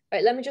go.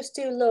 Right, let me just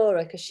do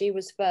Laura because she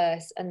was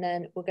first, and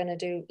then we're going to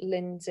do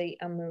Lindsay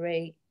and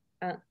Marie.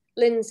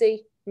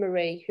 Lindsay,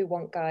 Marie, who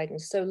want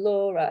guidance. So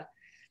Laura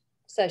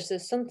says,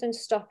 there's something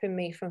stopping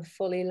me from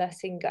fully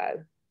letting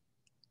go.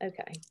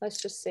 Okay,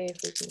 let's just see if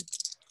we can.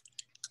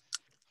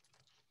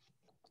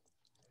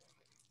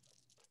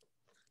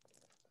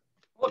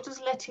 What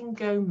does letting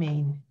go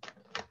mean?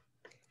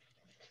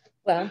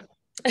 Well,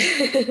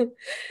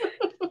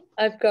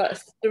 I've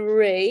got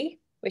 3,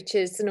 which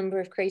is the number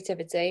of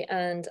creativity,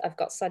 and I've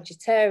got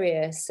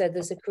Sagittarius, so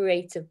there's a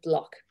creative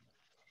block,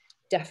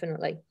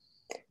 definitely.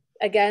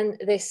 Again,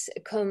 this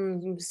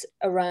comes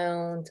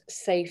around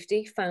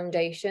safety,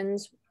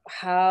 foundations,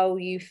 how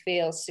you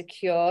feel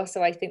secure.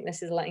 So I think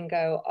this is letting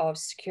go of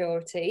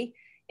security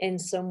in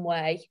some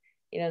way.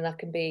 You know, that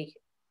can be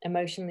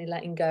emotionally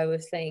letting go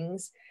of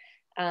things.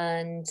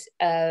 And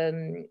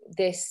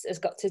this has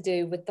got to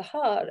do with the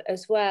heart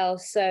as well.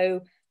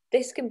 So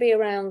this can be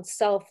around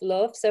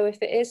self-love. So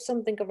if it is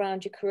something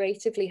around you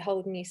creatively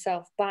holding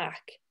yourself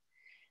back,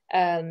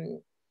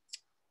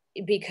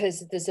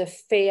 because there's a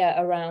fear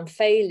around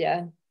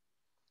failure,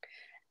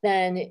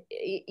 then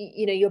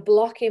you know you're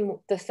blocking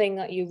the thing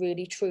that you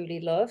really truly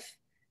love.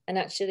 And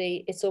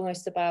actually it's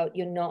almost about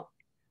you're not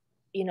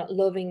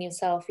loving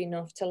yourself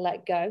enough to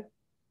let go.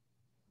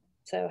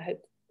 So I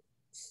hope,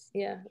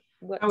 yeah.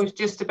 I was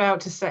just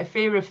about to say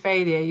fear of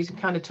failure. You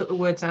kind of took the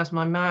words out of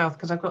my mouth,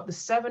 because I've got the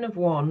 7 of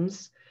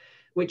Wands,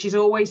 which is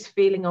always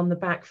feeling on the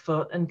back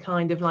foot and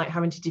kind of like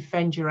having to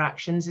defend your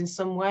actions in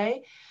some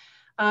way.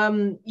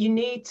 You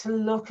need to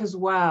look as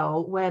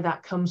well where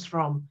that comes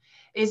from.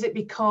 Is it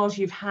because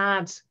you've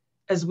had,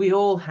 as we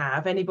all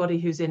have, anybody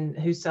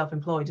who's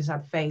self-employed has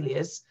had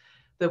failures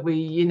that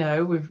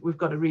we've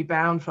got to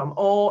rebound from?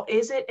 Or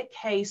is it a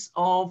case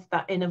of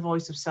that inner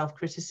voice of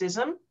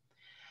self-criticism?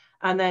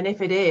 And then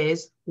if it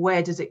is,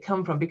 where does it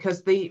come from?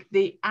 Because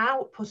the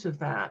output of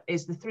that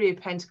is the 3 of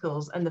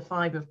Pentacles and the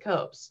 5 of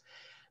Cups,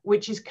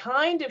 which is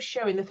kind of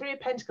showing the 3 of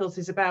Pentacles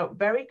is about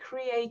very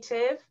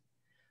creative,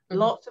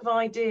 lots of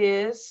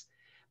ideas,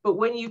 but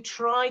when you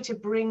try to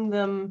bring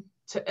them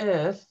to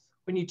earth,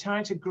 when you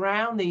try to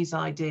ground these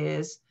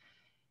ideas,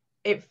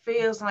 it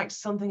feels like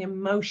something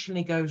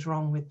emotionally goes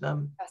wrong with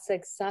them. That's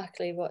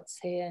exactly what's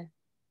here.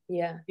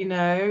 Yeah. You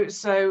know,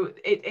 so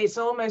it's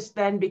almost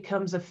then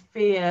becomes a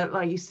fear,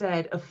 like you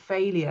said, of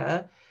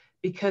failure,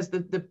 because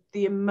the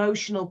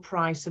emotional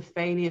price of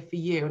failure for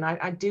you, and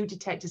I do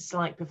detect a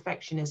slight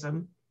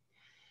perfectionism.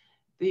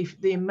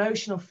 The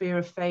emotional fear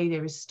of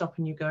failure is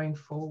stopping you going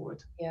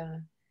forward.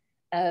 Yeah.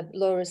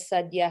 Laura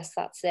said, yes,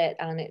 that's it.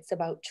 And it's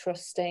about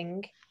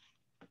trusting.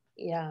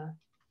 Yeah.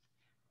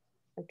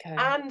 Okay.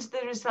 And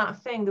there is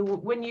that thing that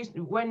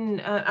when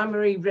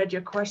Anne-Marie read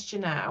your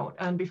question out,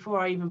 and before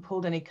I even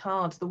pulled any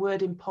cards, the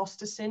word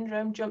imposter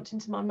syndrome jumped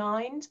into my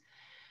mind.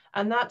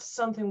 And that's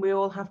something we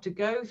all have to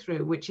go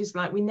through, which is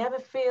like we never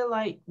feel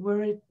like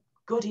we're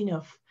good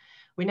enough.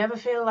 We never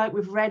feel like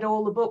we've read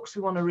all the books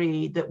we want to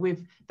read, that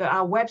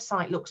our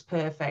website looks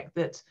perfect,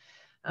 that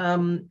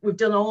we've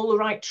done all the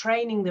right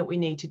training that we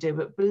need to do.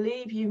 But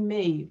believe you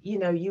me,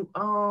 you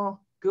are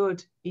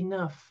good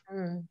enough.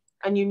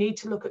 And you need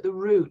to look at the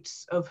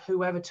roots of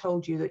whoever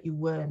told you that you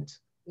weren't.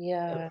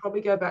 Yeah. It'll probably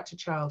go back to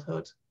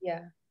childhood.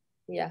 Yeah.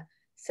 Yeah.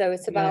 So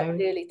it's about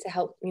really to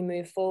help you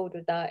move forward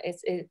with that.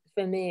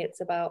 For me,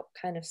 it's about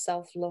kind of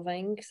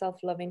self-loving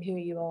who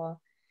you are.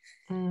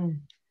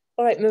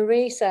 All right,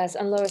 Marie says,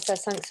 and Laura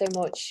says, thanks so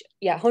much.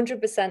 Yeah,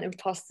 100%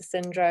 imposter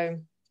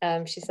syndrome.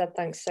 She said,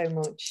 thanks so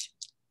much.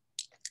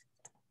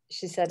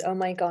 She said, oh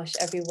my gosh,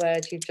 every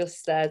word you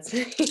just said.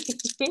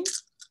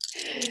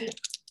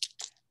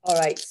 All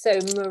right, so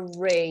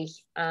Marie,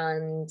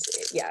 and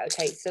yeah,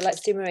 okay, so let's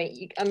do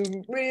Marie. I'm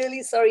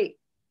really sorry.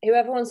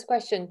 Whoever wants a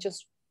question,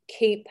 just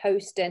keep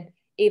posting,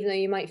 even though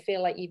you might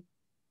feel like you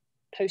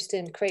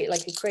posting create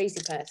like a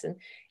crazy person.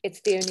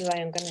 It's the only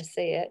way I'm going to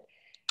see it.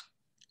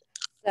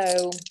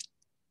 So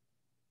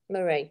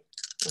Marie,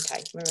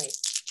 okay, Marie.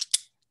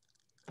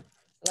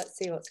 Let's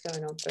see what's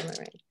going on for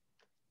Marie.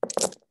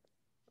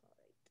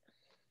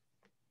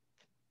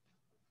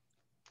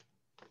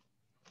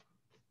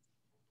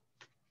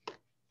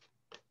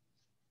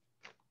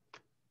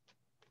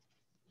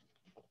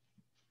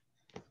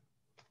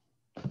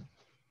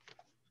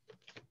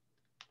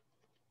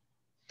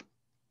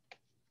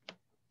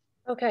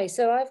 Okay,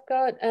 so I've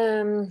got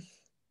the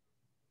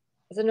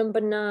number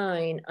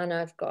 9 and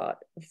I've got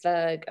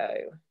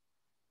Virgo.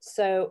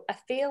 So I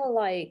feel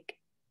like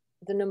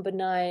the number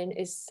 9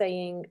 is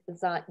saying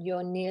that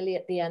you're nearly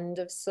at the end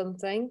of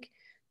something.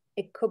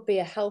 It could be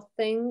a health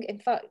thing. In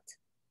fact,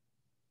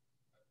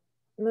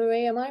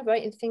 Marie, am I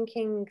right in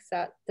thinking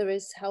that there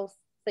is health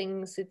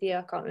things with you?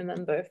 I can't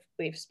remember if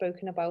we've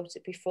spoken about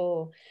it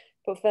before,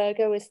 but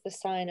Virgo is the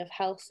sign of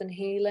health and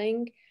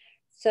healing.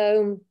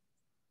 So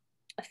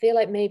I feel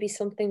like maybe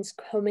something's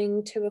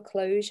coming to a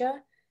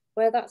closure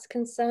where that's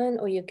concerned,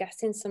 or you're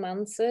getting some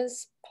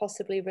answers,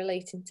 possibly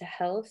relating to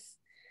health.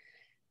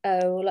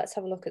 Oh, let's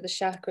have a look at the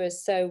chakras.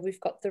 So we've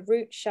got the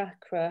root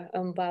chakra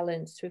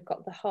unbalanced, we've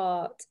got the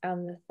heart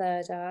and the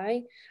third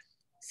eye.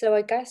 So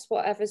I guess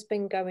whatever's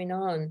been going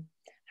on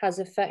has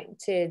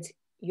affected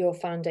your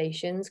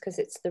foundations, because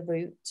it's the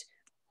root,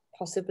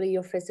 possibly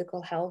your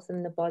physical health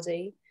and the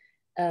body,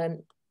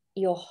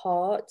 your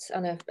heart.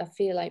 And I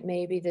feel like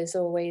maybe there's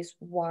always,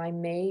 why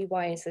me?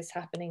 Why is this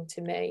happening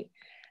to me?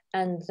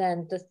 And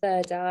then the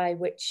third eye,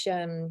 which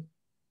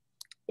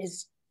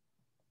is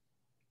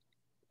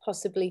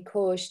possibly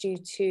caused you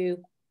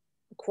to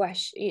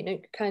question, you know,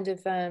 kind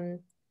of, I'm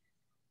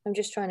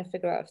just trying to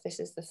figure out if this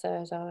is the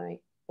third eye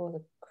or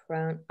the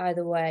crown.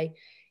 Either way,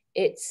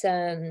 it's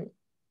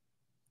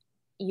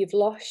you've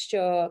lost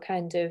your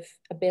kind of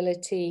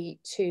ability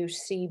to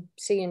see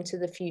into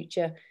the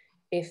future,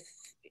 if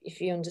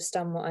you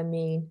understand what I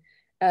mean.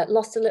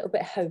 Lost a little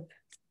bit of hope.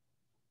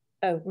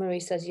 Oh, Marie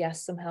says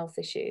yes, some health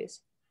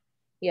issues.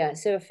 Yeah,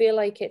 so I feel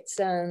like it's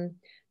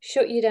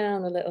shut you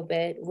down a little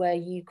bit, where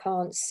you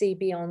can't see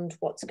beyond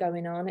what's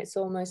going on. It's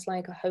almost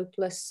like a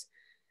hopeless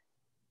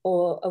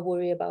or a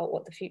worry about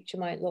what the future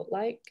might look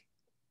like.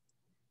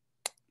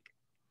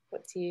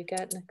 What do you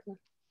get, Nicola?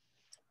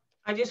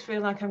 I just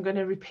feel like I'm going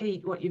to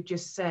repeat what you've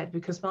just said,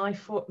 because my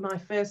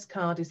first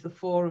card is the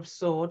Four of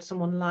Swords,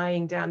 someone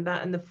lying down,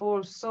 that, and the Four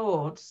of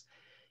Swords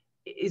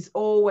is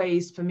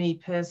always, for me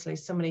personally,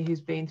 somebody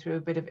who's been through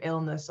a bit of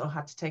illness or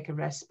had to take a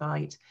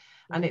respite.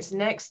 And it's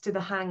next to the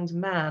Hanged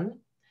Man.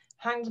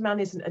 Hanged Man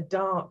isn't a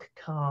dark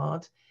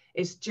card.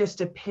 It's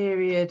just a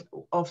period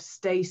of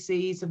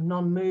stasis, of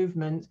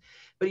non-movement.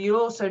 But you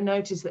also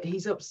notice that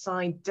he's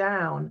upside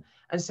down.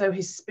 And so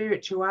his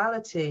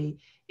spirituality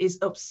is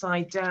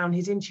upside down.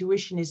 His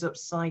intuition is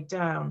upside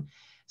down.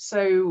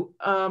 So,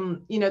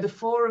 you know, the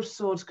Four of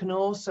Swords can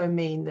also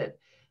mean that,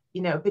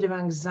 you know, a bit of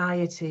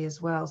anxiety as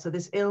well. So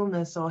this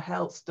illness or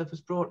health stuff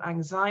has brought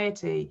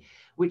anxiety,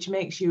 which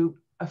makes you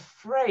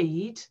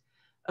afraid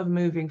of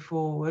moving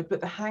forward. But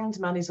the Hanged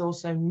Man is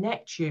also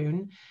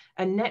Neptune,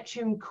 and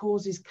Neptune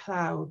causes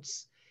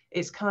clouds.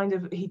 It's kind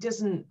of,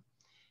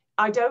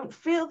 I don't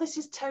feel this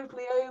is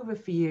totally over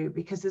for you,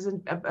 because there's a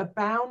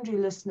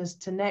boundarylessness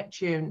to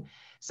Neptune.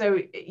 So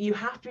you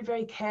have to be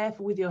very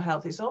careful with your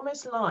health. It's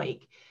almost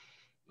like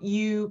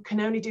you can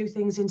only do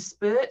things in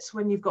spurts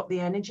when you've got the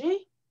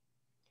energy.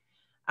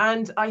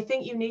 And I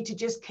think you need to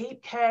just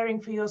keep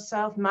caring for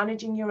yourself,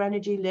 managing your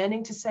energy,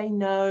 learning to say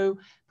no,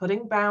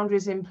 putting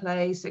boundaries in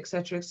place,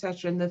 etc.,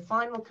 etc. And the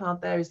final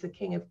card there is the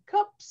King of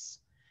Cups.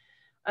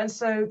 And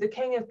so the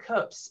King of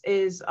Cups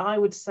is, I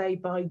would say,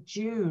 by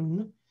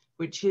June,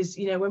 which is,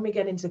 you know, when we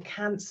get into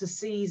Cancer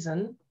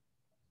season,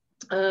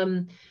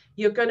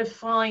 you're going to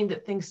find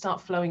that things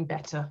start flowing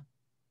better.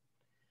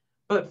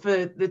 But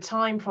for the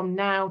time from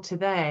now to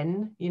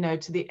then, you know,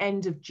 to the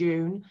end of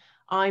June,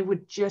 I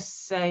would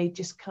just say,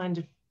 just kind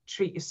of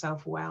treat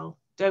yourself well.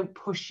 Don't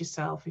push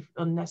yourself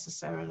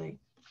unnecessarily.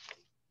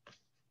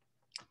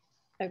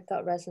 I hope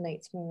that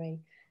resonates, Marie.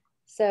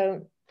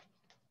 So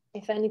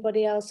if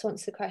anybody else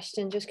wants a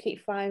question, just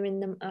keep firing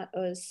them at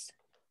us,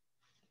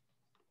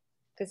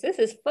 because this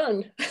is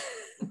fun.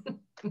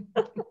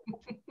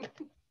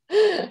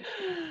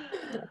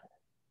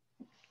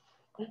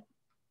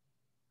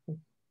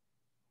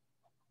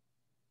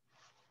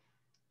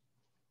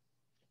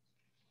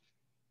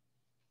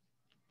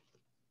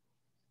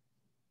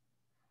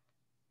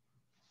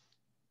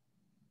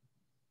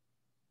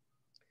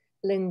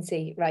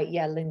 Lindsay, right,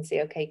 yeah,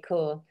 Lindsay, okay,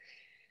 cool.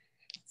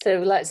 So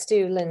let's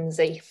do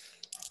Lindsay.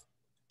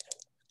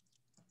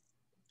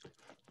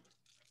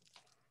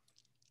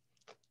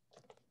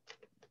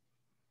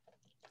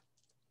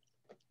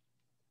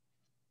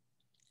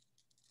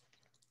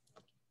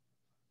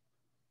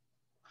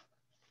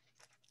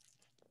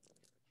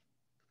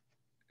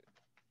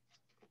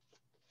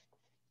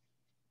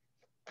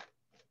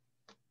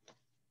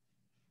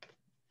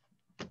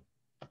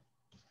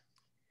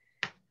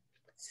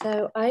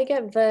 So I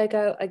get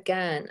Virgo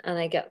again, and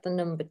I get the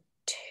number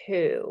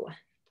 2.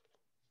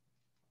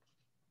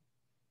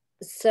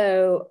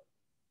 So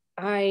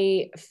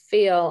I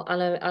feel,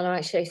 and I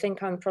actually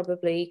think I'm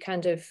probably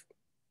kind of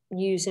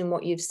using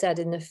what you've said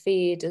in the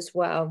feed as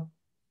well.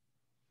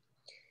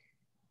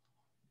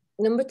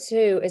 Number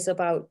 2 is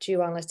about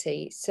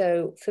duality.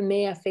 So for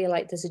me, I feel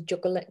like there's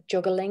a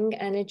juggling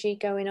energy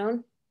going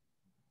on.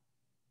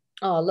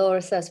 Oh,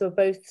 Laura says we're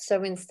both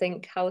so in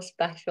sync. How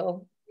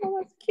special. Oh,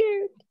 that's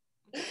cute.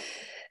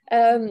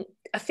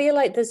 I feel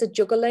like there's a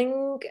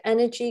juggling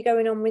energy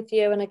going on with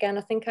you. And again,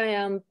 I think I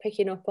am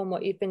picking up on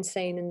what you've been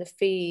saying in the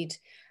feed.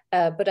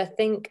 But I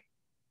think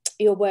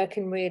you're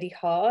working really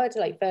hard.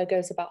 Like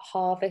Virgo's about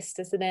harvest,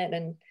 isn't it?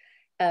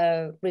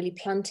 And really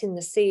planting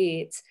the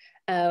seeds.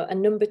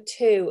 And number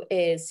 2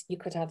 is you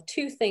could have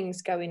 2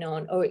 things going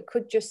on, or it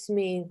could just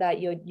mean that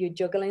you're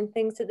juggling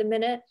things at the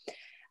minute.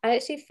 I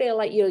actually feel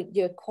like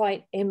you're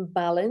quite in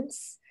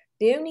balance.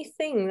 The only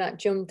thing that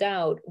jumped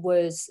out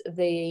was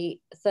the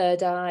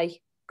third eye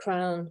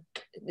crown,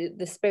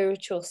 the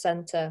spiritual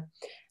center.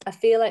 I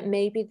feel like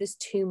maybe there's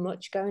too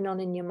much going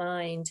on in your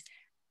mind,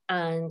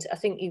 and I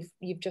think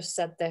you've just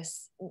said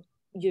this.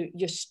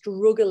 You're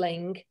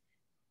struggling.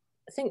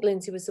 I think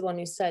Lindsay was the one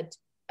who said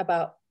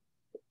about.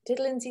 Did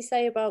Lindsay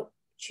say about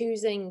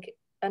choosing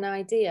an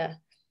idea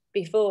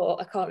before?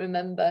 I can't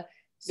remember.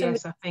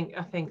 Yes, I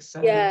think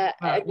so. Yeah,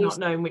 Well, not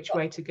knowing which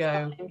way to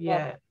go.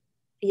 Yeah.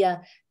 Yeah,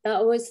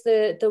 that was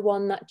the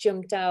one that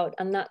jumped out,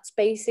 and that's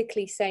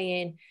basically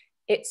saying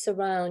it's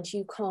around,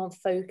 you can't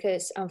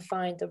focus and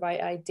find the right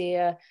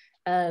idea,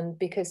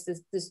 because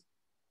there's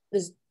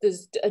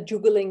there's a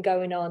juggling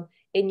going on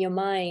in your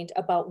mind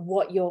about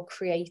what you're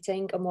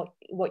creating and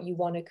what you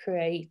want to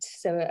create.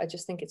 So I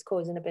just think it's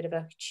causing a bit of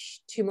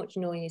too much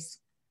noise.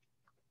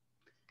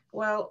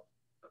 Well,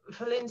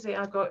 for Lindsay,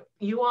 I've got,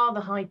 you are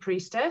the high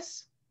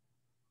priestess.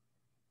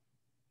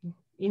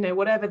 You know,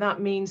 whatever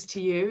that means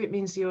to you, it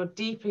means you're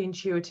deeply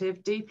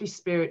intuitive, deeply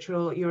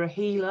spiritual, you're a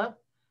healer.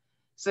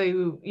 So,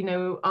 you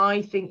know,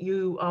 I think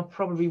you are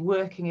probably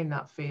working in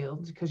that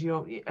field because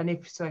and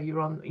if so, you're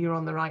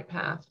on the right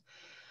path.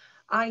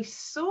 I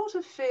sort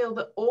of feel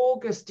that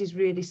August is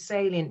really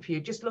salient for you,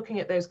 just looking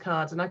at those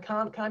cards, and I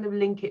can't kind of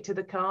link it to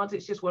the cards.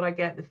 It's just what I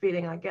get, the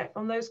feeling I get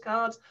from those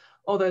cards,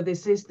 although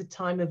this is the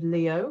time of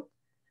Leo,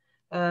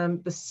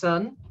 the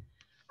sun.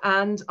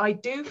 And I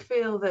do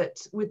feel that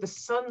with the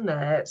sun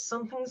there,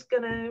 something's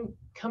going to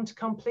come to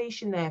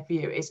completion there for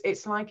you.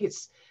 It's like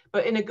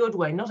but in a good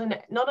way, not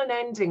an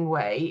ending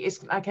way.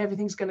 It's like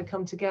everything's going to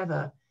come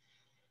together.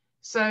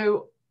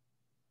 So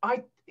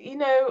I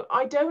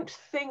don't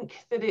think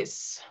that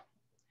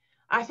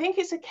I think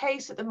it's a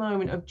case at the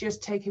moment of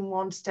just taking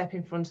one step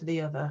in front of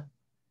the other.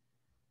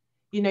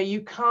 You know,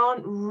 you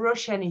can't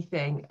rush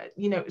anything,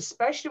 you know,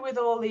 especially with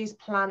all these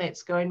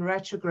planets going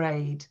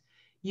retrograde.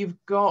 You've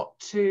got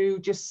to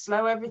just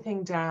slow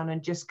everything down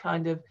and just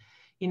kind of,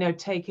 you know,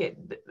 take it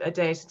a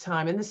day at a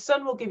time. And the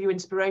sun will give you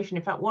inspiration.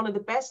 In fact, one of the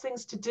best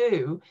things to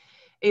do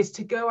is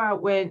to go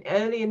out when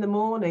early in the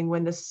morning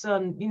when the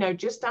sun, you know,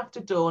 just after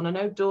dawn. I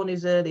know dawn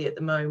is early at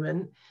the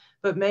moment,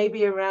 but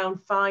maybe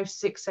around 5,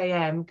 6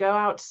 a.m., go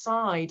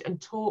outside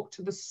and talk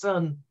to the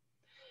sun,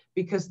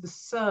 because the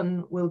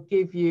sun will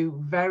give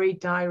you very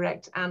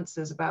direct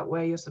answers about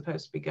where you're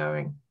supposed to be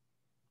going.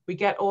 We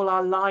get all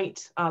our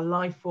light, our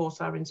life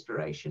force, our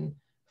inspiration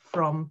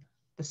from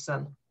the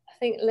sun. I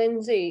think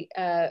Lindsay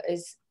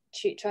is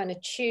trying to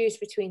choose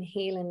between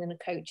healing and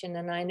coaching,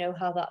 and I know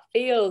how that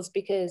feels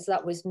because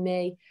that was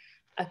me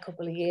a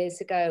couple of years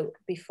ago.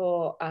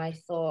 Before I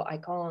thought I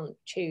can't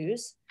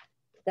choose,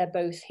 they're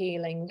both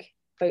healing,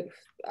 both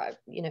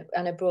you know,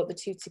 and I brought the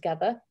two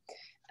together.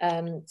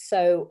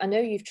 So I know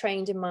you've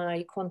trained in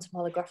my quantum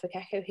holographic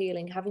echo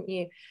healing, haven't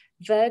you?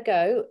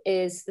 Virgo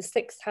is the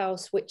 6th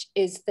house, which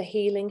is the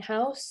healing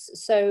house.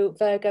 So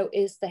Virgo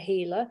is the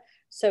healer.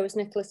 So as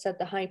Nicholas said,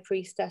 the high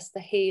priestess,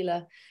 the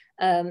healer.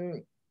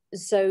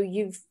 So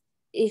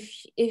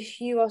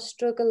if you are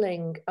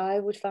struggling, I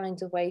would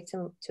find a way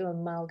to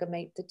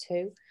amalgamate the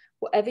two.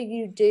 Whatever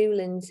you do,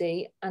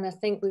 Lindsay, and I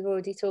think we've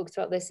already talked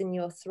about this in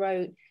your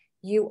throat,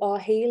 you are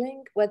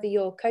healing, whether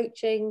you're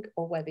coaching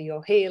or whether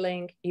you're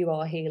healing, you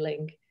are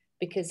healing,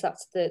 because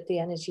that's the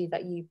energy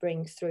that you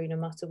bring through no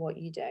matter what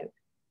you do.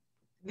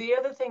 The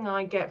other thing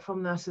I get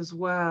from that as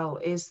well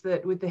is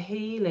that with the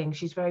healing,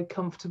 she's very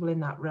comfortable in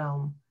that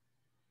realm.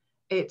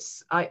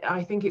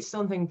 I think it's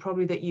something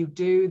probably that you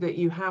do, that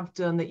you have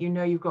done, that you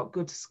know you've got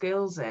good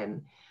skills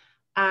in.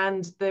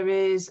 And there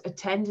is a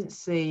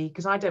tendency,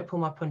 because I don't pull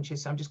my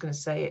punches, so I'm just going to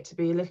say it, to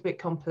be a little bit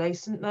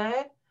complacent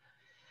there.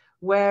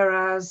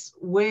 Whereas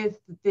with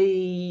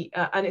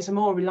and it's a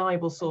more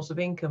reliable source of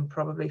income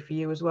probably for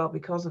you as well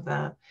because of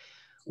that.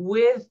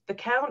 With the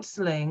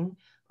counselling,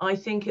 I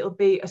think it'll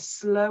be a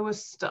slower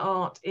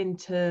start in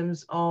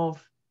terms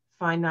of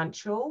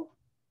financial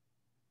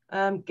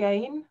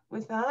gain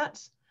with that.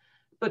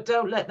 But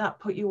don't let that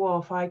put you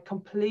off. I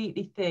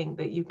completely think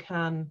that you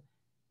can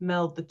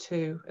meld the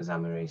two, as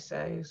Anne-Marie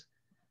says.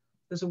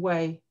 There's a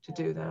way to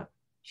do that.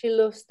 She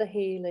loves the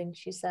healing,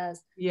 she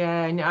says.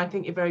 Yeah, and I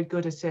think you're very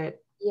good at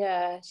it.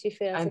 Yeah, she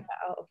feels a bit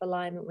out of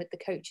alignment with the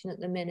coaching at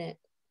the minute.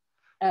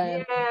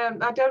 Yeah,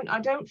 I don't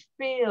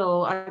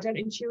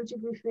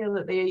intuitively feel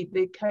that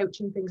the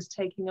coaching thing's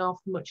taking off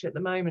much at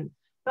the moment.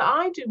 But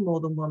I do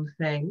more than one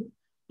thing.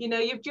 You know,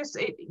 you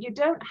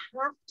don't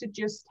have to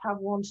just have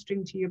one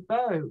string to your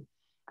bow.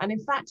 And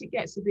in fact, it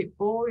gets a bit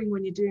boring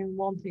when you're doing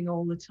one thing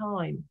all the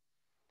time.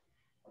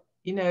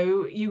 You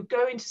know, you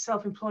go into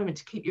self-employment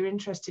to keep your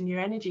interest and your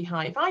energy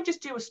high. If I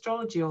just do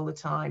astrology all the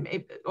time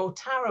or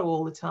tarot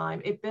all the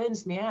time, it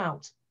burns me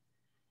out.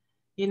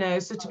 You know,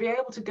 so to be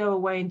able to go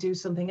away and do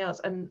something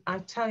else. And I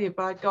tell you,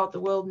 by God, the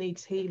world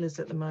needs healers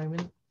at the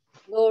moment.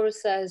 Laura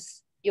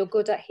says, you're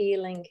good at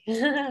healing.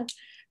 So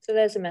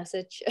there's a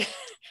message.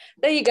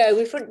 There you go.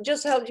 We've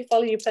just helped you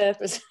follow your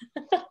purpose.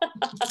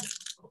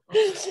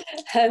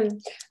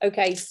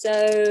 Okay,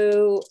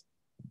 so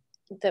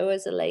there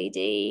was a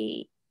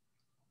lady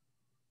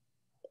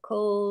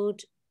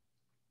called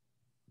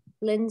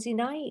Lindsay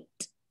Knight.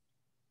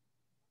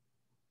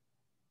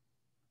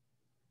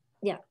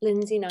 Yeah,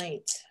 Lindsay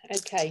Knight.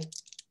 Okay.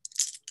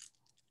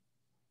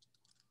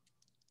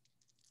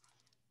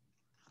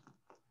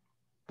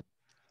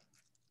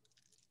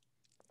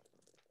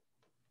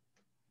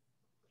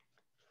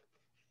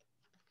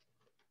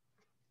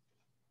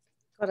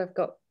 God, I've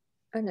got,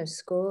 I know,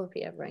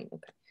 Scorpio, right?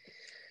 Okay.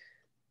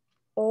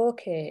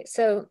 Okay,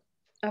 so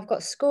I've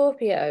got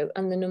Scorpio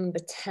and the number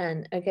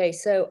 10. Okay,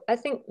 so I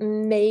think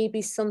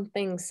maybe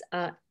something's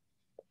at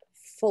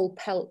full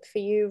pelt for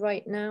you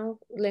right now,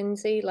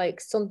 Lindsay.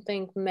 Like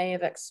something may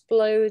have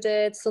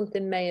exploded,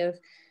 something may have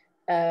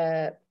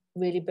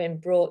really been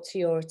brought to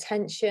your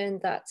attention,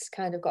 that's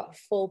kind of got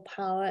full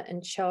power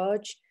and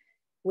charge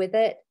with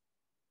it.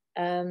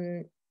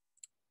 I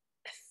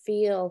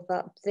feel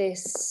that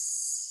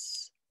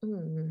this,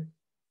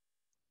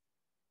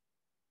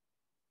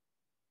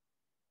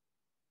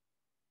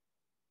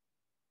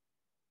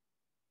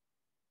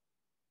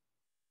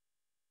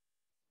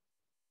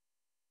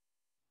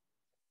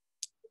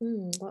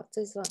 what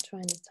is that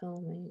trying to tell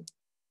me?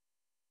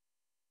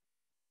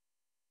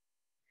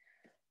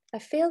 I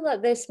feel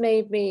that this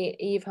made me,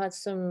 you've had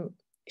some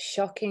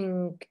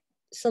shocking,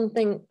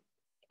 something,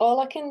 all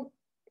I can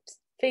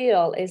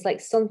feel is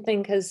like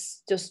something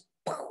has just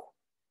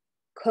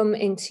come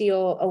into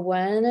your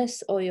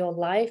awareness or your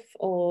life,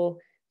 or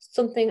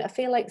something. I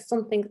feel like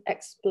something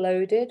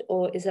exploded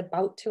or is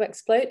about to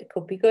explode. It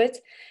could be good.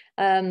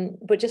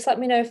 But just let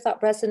me know if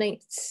that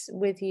resonates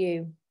with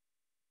you.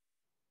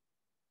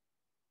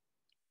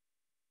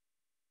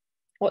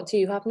 What do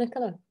you have,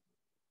 Nicola?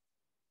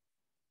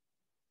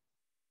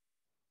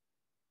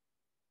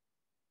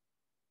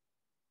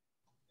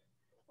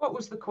 What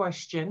was the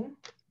question?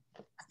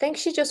 I think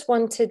she just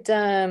wanted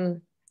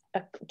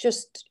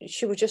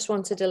she just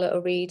wanted a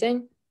little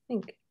reading, I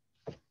think.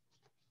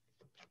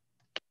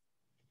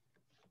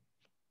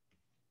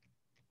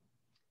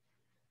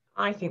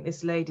 I think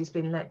this lady's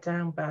been let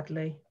down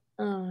badly.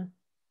 Oh.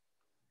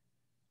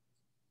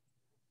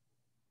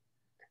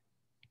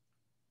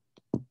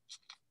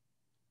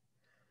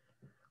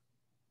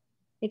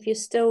 If you're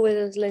still with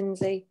us,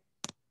 Lindsay,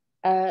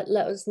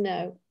 let us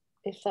know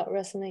if that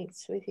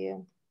resonates with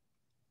you.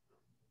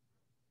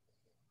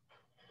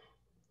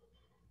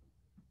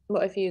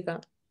 What have you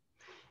got?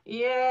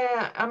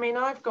 Yeah, I mean,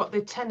 I've got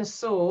the Ten of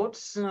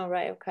Swords. Oh,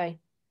 right, okay.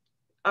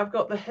 I've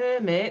got the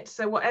Hermit.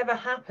 So whatever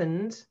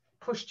happened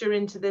pushed her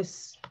into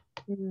this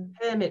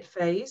hermit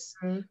phase,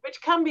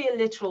 which can be a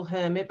literal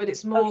hermit, but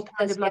it's more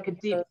kind of like a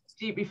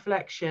deep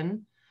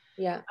reflection.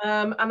 Yeah.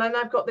 And then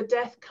I've got the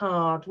Death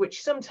card,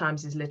 which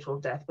sometimes is literal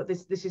death, but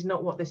this is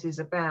not what this is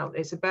about.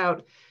 It's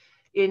about,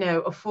 you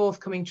know, a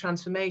forthcoming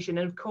transformation.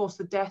 And of course,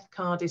 the Death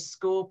card is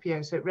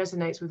Scorpio, so it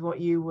resonates with what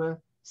you were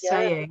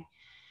saying. Yeah.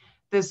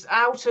 There's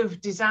out of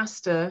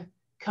disaster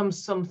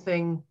comes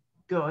something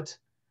good.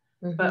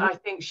 But I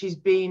think she's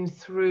been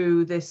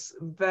through this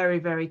very,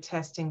 very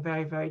testing,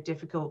 very, very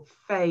difficult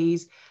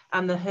phase.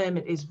 And the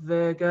Hermit is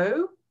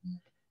Virgo.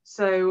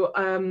 So,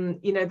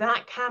 you know,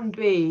 that can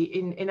be,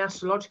 in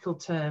astrological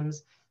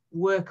terms,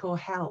 work or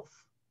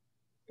health.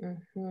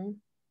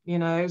 You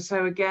know,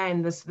 so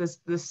again,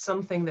 there's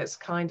something that's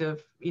kind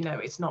of, you know,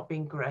 it's not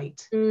been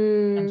great.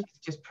 And she's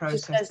just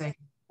processing.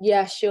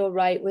 Yes, you're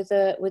right, with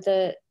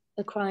a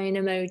crying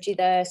emoji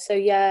there. So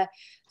yeah,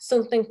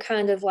 something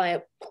kind of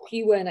like,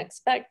 you weren't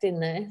expecting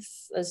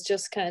this, has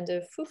just kind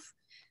of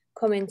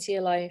come into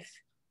your life,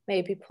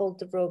 maybe pulled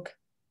the rug,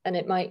 and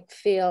it might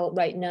feel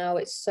right now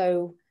it's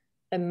so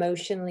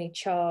emotionally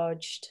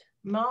charged.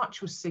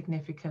 March was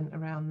significant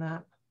around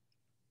that.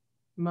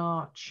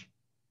 March.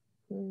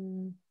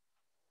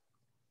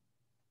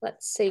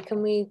 Let's see,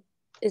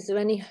 is there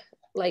any,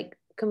 like,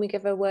 can we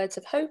give her words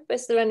of hope?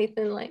 Is there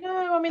anything like?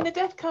 No, I mean, the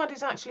Death card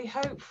is actually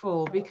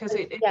hopeful, because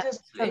it does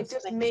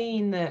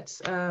mean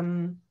that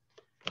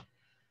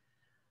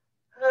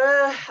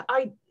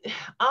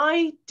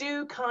I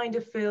do kind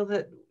of feel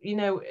that, you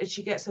know, as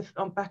she gets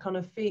back on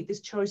her feet, there's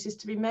choices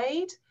to be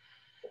made,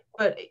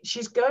 but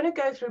she's going to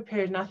go through a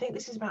period, and I think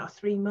this is about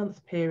a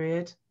 3-month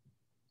period,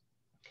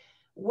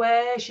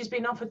 where she's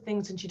been offered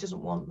things and she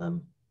doesn't want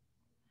them.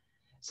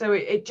 So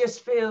it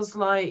just feels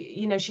like,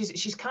 you know,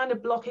 she's kind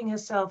of blocking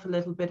herself a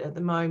little bit at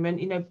the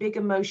moment, you know, big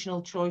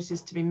emotional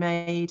choices to be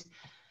made.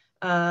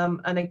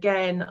 And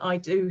again, I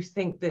do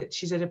think that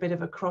she's at a bit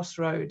of a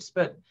crossroads,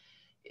 but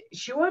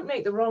she won't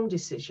make the wrong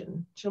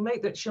decision. She'll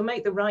make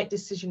the right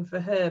decision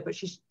for her, but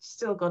she's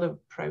still got to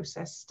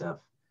process stuff.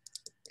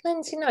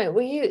 Lindsay, no,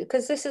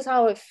 because this is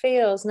how it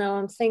feels now.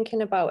 I'm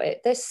thinking about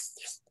it.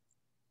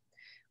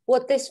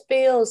 What this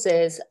feels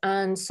is,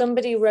 and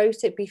somebody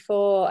wrote it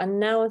before, and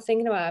now I'm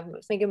thinking about it,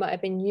 I think it might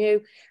have been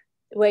you,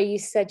 where you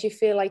said you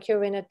feel like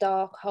you're in a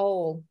dark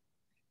hole.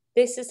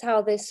 This is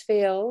how this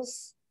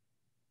feels,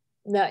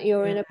 that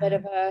you're in a bit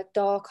of a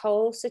dark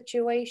hole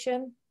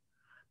situation.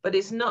 But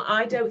it's not,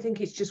 I don't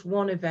think it's just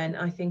one event.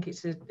 I think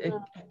it's an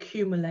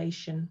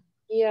accumulation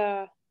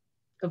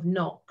of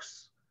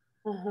knocks.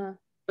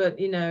 But,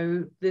 you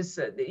know,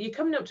 you're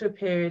coming up to a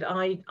period,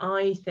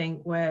 I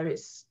think, where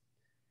it's,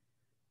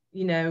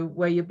 you know,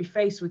 where you'll be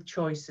faced with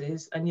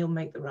choices and you'll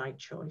make the right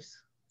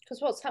choice.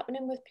 Because what's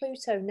happening with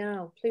Pluto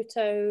now?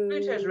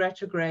 Pluto's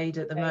retrograde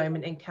at the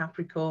moment in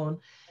Capricorn.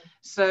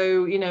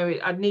 So, you know,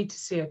 I'd need to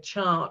see a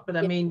chart, but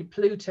I mean,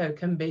 Pluto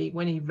can be,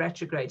 when he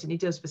retrogrades, and he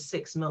does for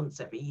 6 months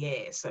every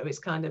year. So it's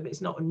kind of,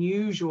 it's not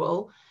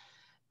unusual,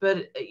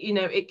 but, you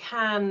know, it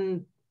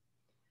can,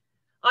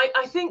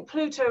 I think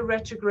Pluto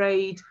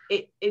retrograde,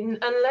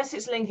 unless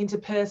it's linking to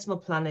personal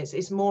planets,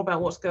 it's more about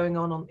what's going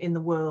on in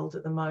the world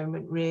at the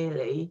moment,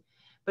 really.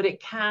 But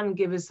it can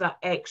give us that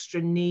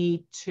extra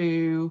need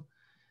to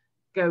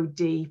go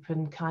deep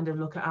and kind of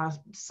look at our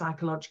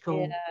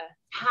psychological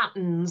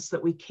patterns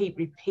that we keep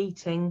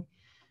repeating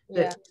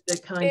Yeah.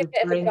 that Be kind a of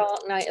bit of a bring.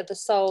 dark night of the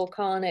soul,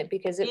 can't it?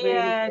 Because it really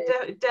Yeah, is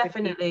tricky.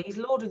 definitely. He's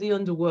Lord of the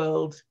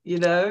Underworld, you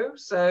know,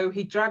 so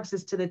he drags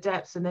us to the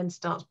depths and then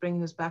starts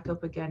bringing us back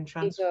up again, He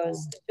does.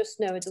 transformed. Just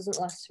know it doesn't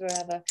last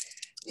forever.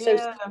 So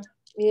Yeah.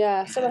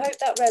 yeah, so I hope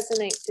that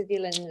resonates with you,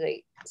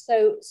 Lindsay.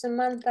 So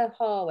Samantha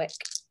Hardwick.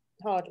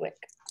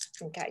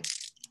 Okay.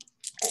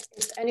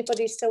 If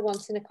anybody's still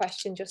wanting a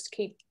question, just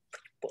keep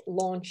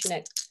launching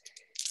it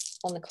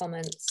on the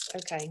comments.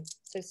 Okay,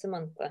 so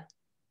Samantha.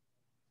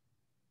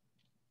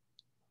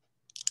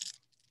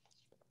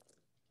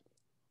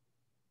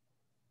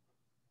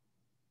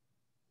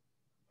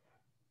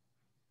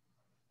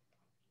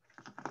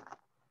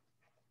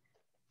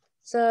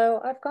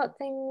 So I've got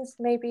things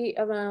maybe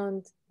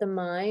around the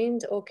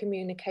mind or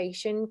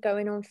communication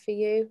going on for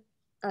you.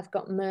 I've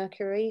got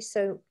Mercury.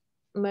 So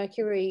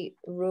Mercury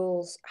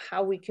rules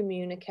how we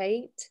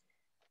communicate.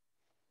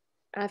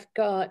 I've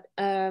got,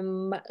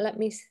 let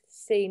me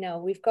see now,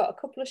 we've got a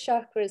couple of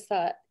chakras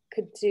that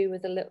could do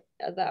with a little,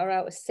 that are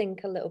out of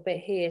sync a little bit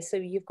here. So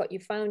you've got your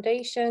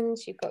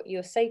foundations, you've got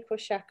your sacral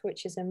chakra,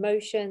 which is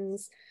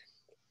emotions,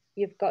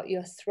 you've got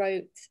your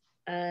throat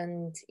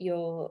and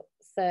your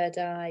third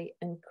eye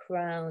and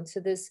crown.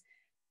 So there's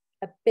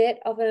a bit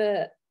of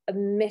a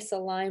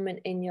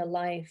misalignment in your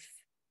life.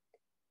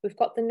 We've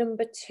got the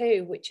number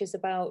 2, which is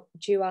about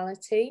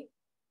duality,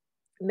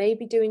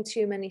 maybe doing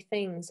too many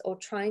things or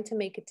trying to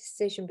make a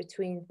decision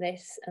between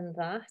this and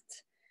that.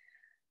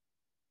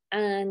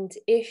 And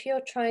if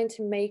you're trying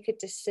to make a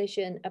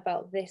decision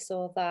about this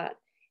or that,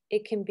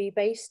 it can be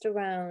based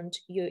around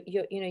you're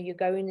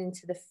going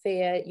into the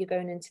fear, you're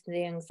going into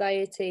the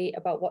anxiety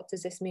about what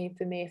does this mean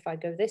for me if I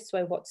go this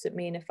way, what does it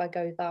mean if I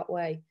go that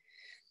way.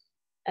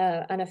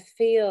 And I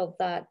feel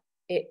that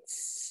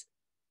it's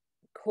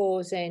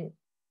causing,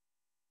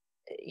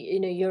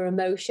 your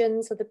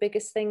emotions are the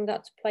biggest thing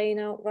that's playing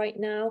out right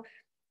now,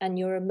 and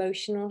your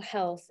emotional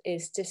health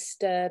is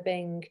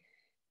disturbing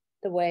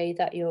the way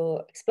that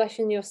you're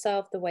expressing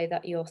yourself, the way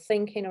that you're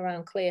thinking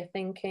around clear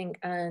thinking,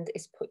 and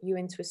it's put you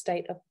into a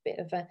state of a bit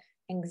of a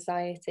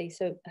anxiety.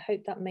 So I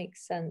hope that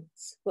makes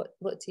sense.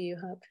 What do you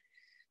have?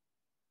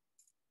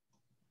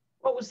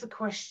 What was the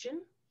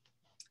question?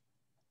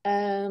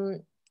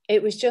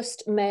 It was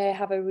just, may I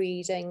have a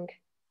reading?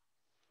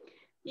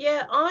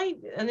 Yeah,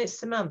 and it's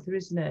Samantha,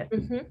 isn't it?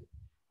 Mm-hmm.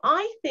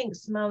 I think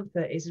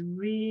Samantha is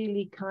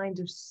really kind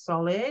of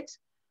solid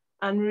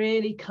and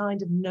really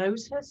kind of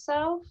knows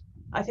herself.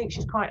 I think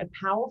she's quite a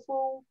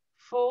powerful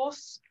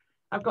force.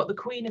 I've got the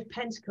Queen of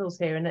Pentacles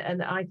here,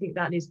 and I think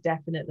that is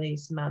definitely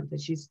Samantha.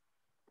 She's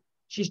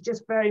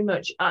just very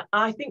much,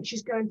 I think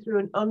she's going through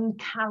an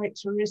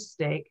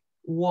uncharacteristic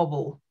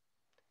wobble,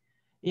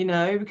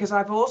 because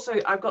I've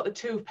got the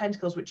Two of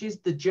Pentacles, which is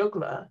the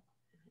juggler,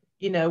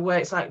 where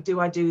it's like, do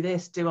I do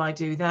this? Do I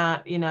do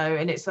that?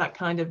 And it's that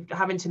kind of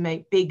having to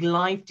make big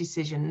life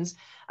decisions.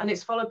 And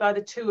it's followed by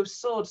the Two of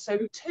Swords. So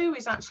 2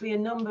 is actually a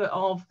number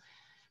of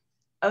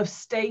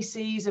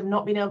stases, of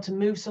not being able to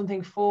move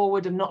something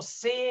forward, of not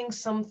seeing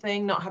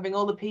something, not having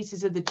all the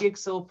pieces of the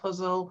jigsaw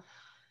puzzle.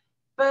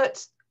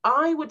 But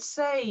I would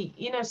say,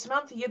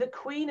 Samantha, you're the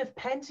Queen of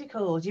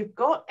Pentacles. You've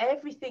got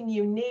everything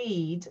you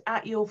need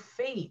at your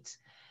feet.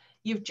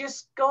 You've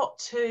just got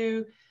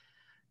to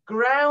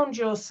ground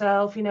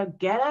yourself,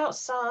 get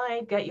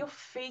outside, get your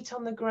feet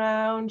on the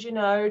ground,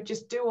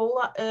 just do all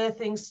that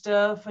earthing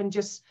stuff and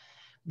just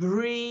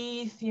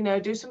breathe,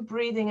 do some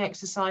breathing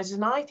exercises.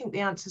 And I think the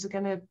answers are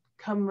going to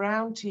come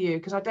round to you,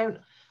 because I don't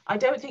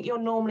think you're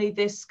normally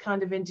this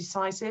kind of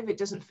indecisive. It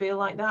doesn't feel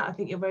like that. I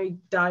think you're very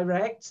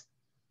direct.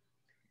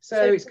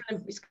 So it's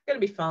going to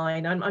be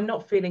fine. I'm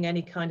not feeling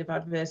any kind of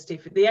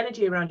adversity. The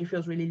energy around you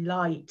feels really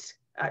light,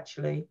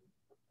 actually.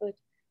 Good.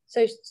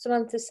 So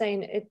Samantha's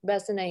saying it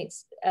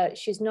resonates.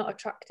 She's not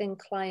attracting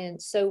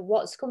clients. So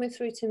what's coming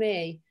through to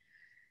me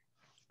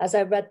as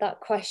I read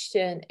that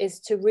question is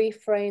to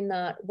reframe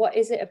that. What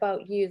is it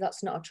about you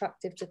that's not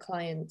attractive to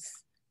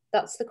clients?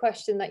 That's the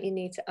question that you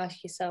need to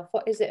ask yourself.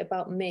 What is it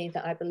about me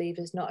that I believe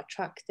is not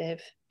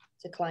attractive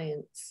to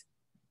clients?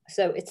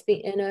 So it's the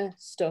inner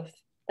stuff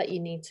that you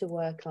need to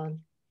work on.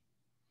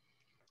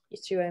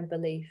 It's your own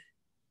belief.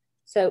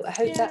 So I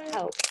hope that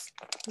helps.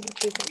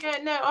 Yeah,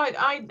 no,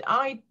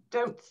 I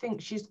don't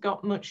think she's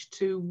got much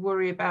to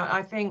worry about.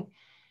 I think,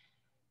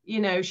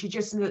 she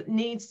just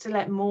needs to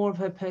let more of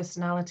her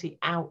personality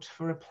out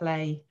for a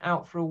play,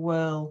 out for a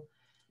whirl.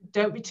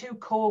 Don't be too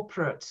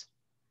corporate,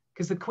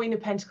 because the Queen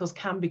of Pentacles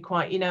can be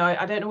quite,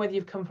 I don't know whether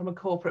you've come from a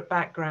corporate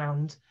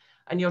background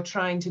and you're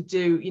trying to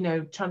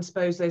do,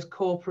 transpose those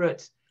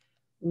corporate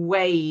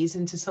ways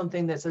into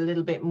something that's a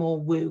little bit more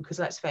woo, because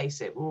let's face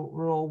it,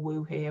 we're all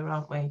woo here,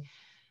 aren't we?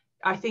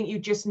 I think you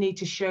just need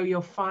to show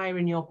your fire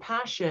and your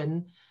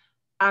passion.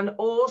 And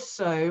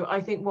also, I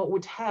think what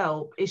would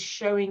help is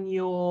showing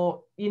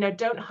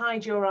don't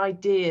hide your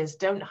ideas,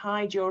 don't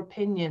hide your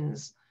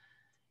opinions.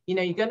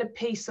 You're going to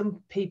piss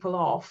some people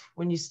off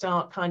when you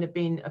start kind of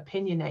being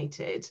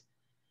opinionated,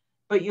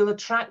 but you'll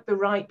attract the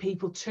right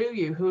people to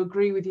you who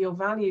agree with your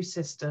value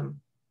system,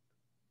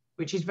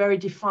 which is very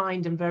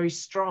defined and very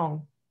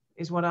strong,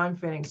 is what I'm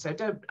feeling. So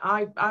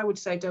I would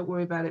say don't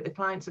worry about it. The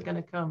clients are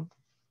going to come.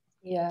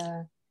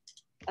 Yeah.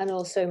 And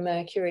also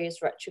Mercury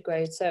is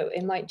retrograde, so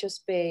it might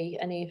just be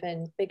an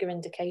even bigger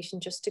indication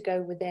just to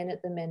go within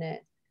at the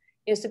minute.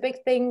 It's a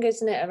big thing,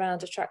 isn't it,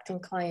 around attracting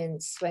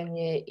clients when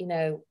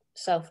you're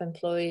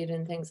self-employed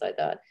and things like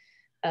that.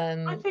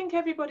 I think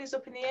everybody's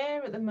up in the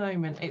air at the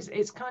moment.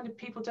 It's kind of,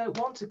 people don't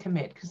want to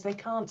commit because they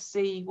can't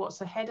see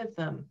what's ahead of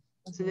them.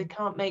 So they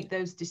can't make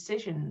those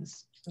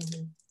decisions,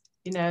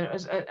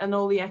 and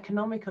all the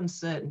economic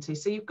uncertainty.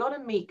 So you've got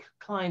to meet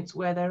clients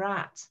where they're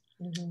at.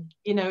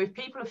 If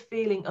people are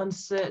feeling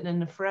uncertain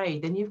and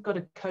afraid, then you've got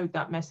to code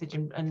that message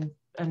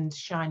and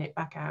shine it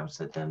back out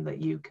at them that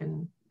you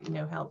can,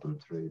 help them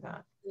through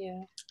that.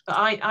 Yeah. But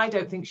I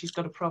don't think she's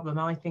got a problem.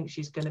 I think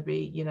she's going to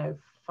be,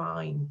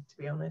 fine, to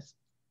be honest.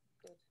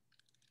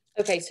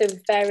 Okay, so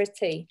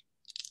Verity,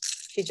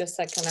 she just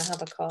said, can I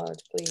have a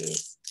card,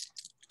 please?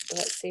 So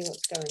let's see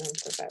what's going on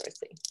for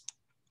Verity.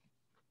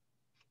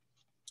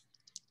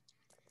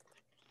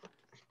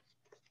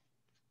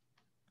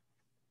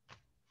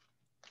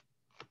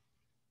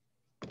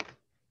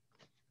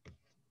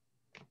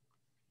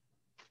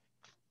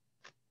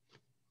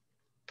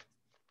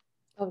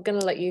 I'm going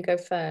to let you go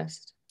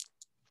first.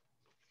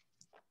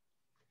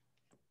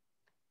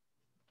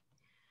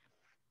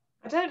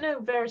 I don't know,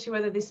 Verity,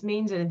 whether this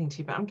means anything to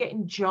you, but I'm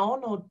getting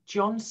John or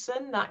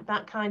Johnson,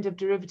 that kind of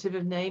derivative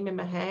of name in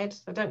my head.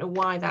 I don't know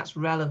why that's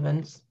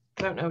relevant.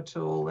 Don't know at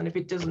all. And if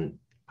it doesn't,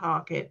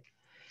 park it.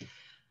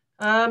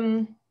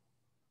 I've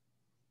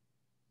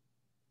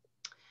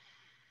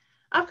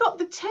got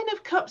the 10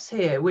 of Cups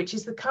here, which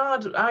is the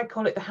card, I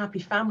call it the Happy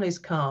Families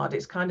card.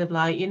 It's kind of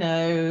like,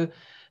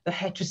 the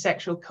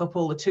heterosexual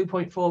couple, the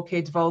 2.4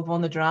 kids, Volvo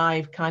on the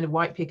drive, kind of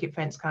white picket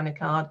fence kind of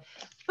card.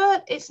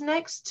 But it's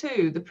next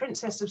to the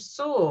Princess of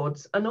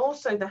Swords and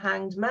also the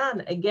Hanged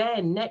Man,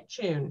 again,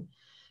 Neptune.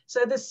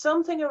 So there's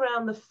something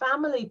around the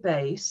family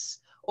base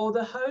or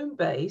the home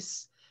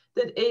base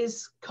that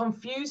is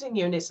confusing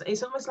you, and it's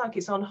almost like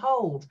it's on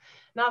hold.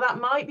 Now, that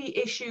might be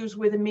issues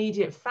with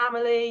immediate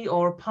family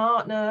or a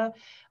partner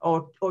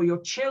or your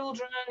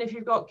children if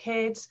you've got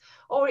kids,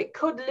 or it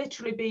could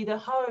literally be the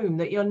home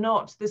that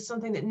there's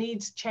something that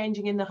needs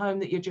changing in the home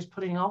that you're just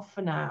putting off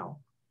for now.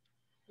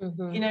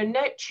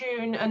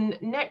 Neptune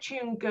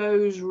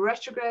goes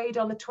retrograde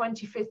on the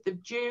 25th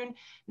of June.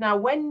 Now,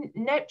 when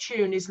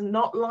Neptune is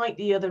not like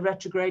the other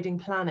retrograding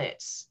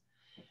planets,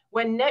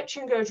 when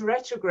Neptune goes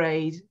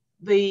retrograde,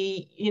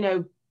 the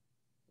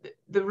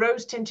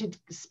rose-tinted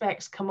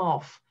specks come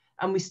off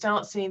and we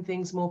start seeing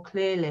things more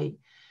clearly.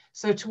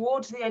 So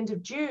towards the end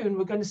of June,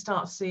 we're going to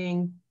start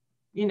seeing,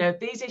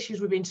 these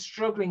issues we've been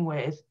struggling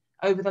with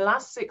over the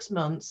last 6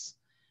 months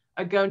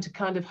are going to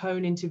kind of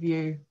hone into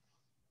view.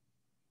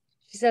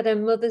 She said her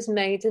mother's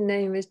maiden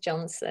name is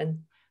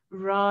Johnson.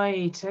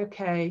 Right.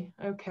 Okay.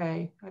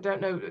 I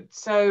don't know.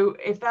 So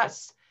if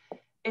that's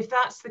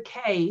the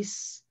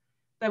case,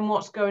 then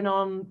what's going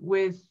on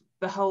with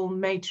the whole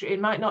it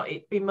might not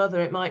be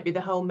mother, it might be the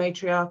whole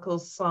matriarchal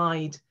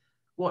side.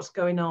 What's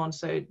going on?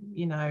 So,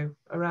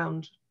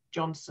 around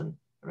Johnson,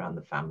 around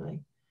the family.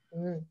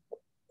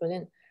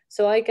 Brilliant.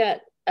 So I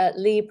get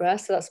Libra,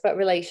 so that's about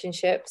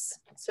relationships.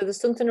 So there's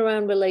something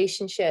around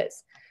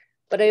relationships.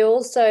 But I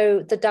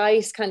also, the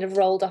dice kind of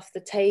rolled off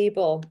the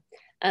table.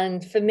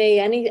 And for me,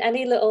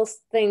 any little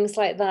things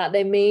like that,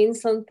 they mean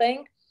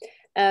something.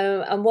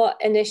 And what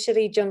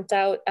initially jumped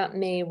out at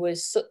me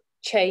was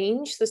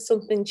change. There's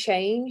something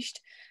changed.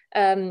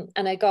 And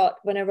I got,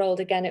 when I rolled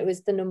again, it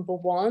was the number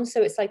 1.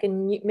 So it's like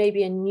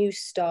maybe a new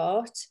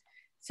start.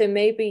 So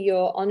maybe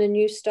you're on a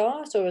new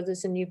start or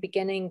there's a new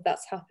beginning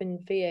that's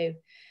happened for you.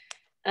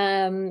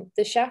 The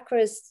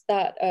chakras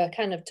that are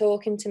kind of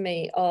talking to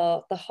me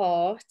are the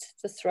heart,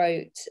 the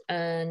throat,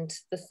 and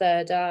the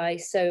third eye.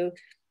 So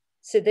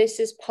this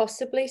is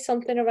possibly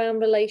something around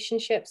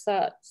relationships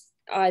that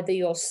either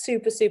you're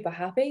super, super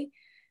happy,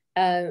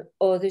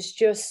 or there's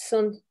just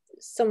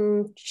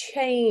some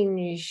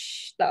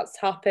change that's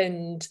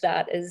happened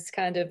that has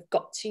kind of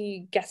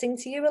getting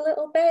to you a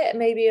little bit,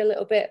 maybe a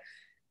little bit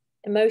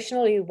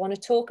emotional. You want to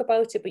talk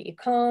about it, but you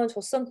can't,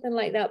 or something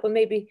like that. But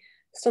maybe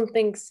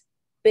something's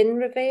been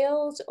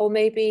revealed, or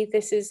maybe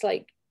this is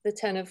like the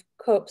 10 of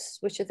Cups,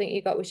 which I think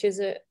you got, which is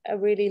a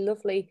really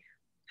lovely,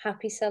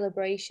 happy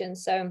celebration.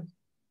 So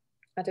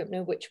I don't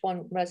know which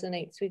one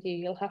resonates with you.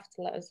 You'll have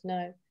to let us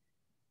know.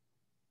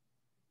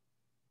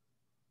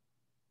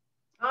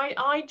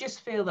 I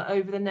just feel that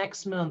over the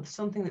next month,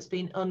 something that's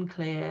been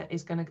unclear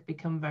is going to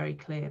become very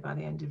clear by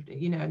the end of,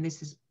 and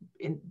this is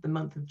in the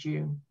month of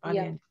June, by the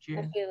end of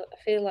June. I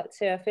feel that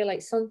too. I feel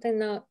like something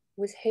that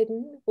was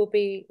hidden will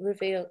be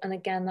revealed. And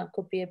again, that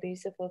could be a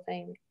beautiful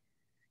thing.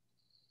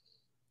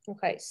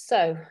 Okay,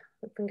 so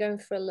we've been going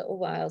for a little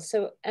while.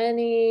 So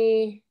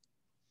anyone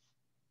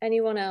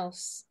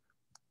else?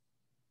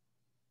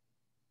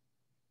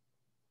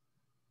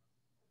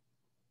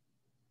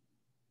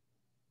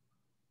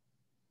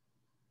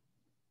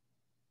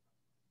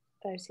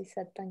 Verity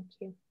said thank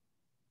you.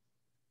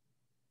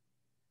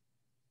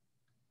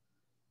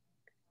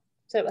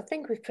 So I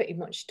think we've pretty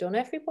much done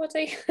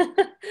everybody.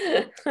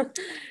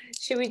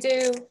 Should we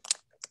do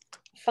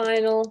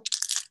final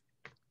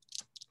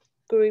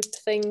group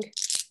thing?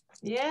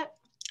 Yeah,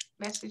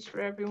 message for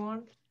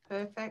everyone.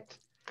 Perfect.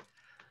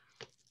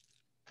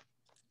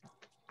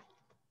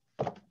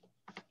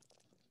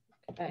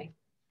 Okay.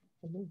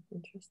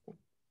 Interesting.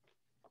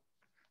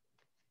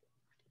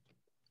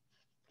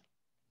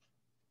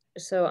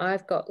 So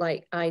I've got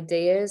like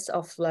ideas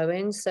are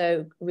flowing.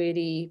 So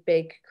really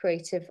big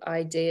creative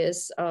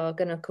ideas are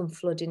going to come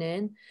flooding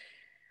in.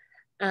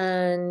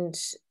 And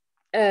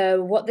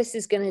what this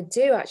is going to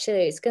do,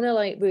 actually, it's going to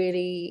like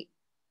really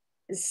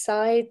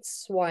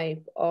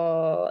sideswipe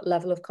our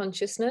level of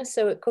consciousness.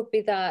 So it could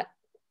be that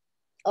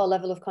our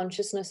level of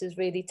consciousness is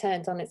really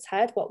turned on its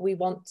head. What we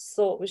once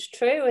thought was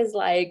true is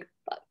like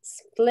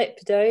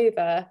flipped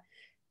over,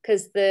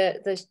 because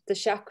the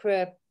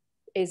chakra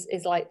is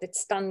like it's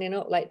standing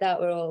up like that.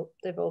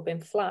 They've all been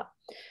flat.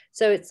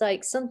 So it's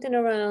like something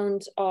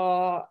around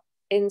our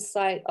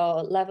insight,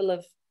 our level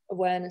of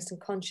awareness and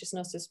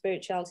consciousness of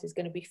spirituality is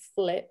going to be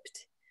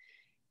flipped.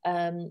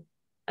 And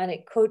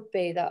it could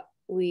be that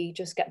we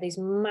just get these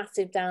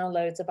massive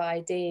downloads of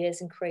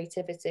ideas and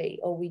creativity,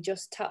 or we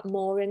just tap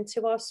more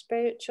into our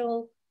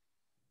spiritual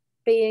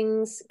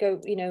beings, go,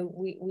 you know,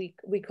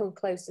 we come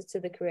closer to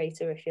the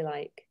creator, if you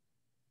like.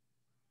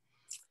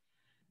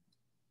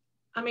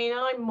 I mean,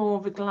 I'm more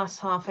of a glass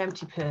half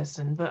empty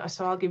person, but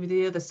so I'll give you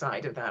the other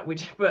side of that,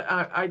 but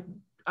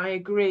I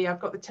agree. I've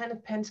got the Ten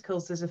of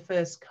Pentacles as a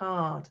first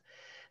card.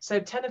 So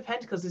Ten of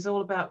Pentacles is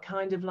all about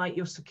kind of like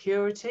your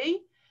security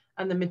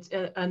and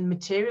the and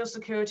material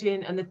security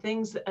and the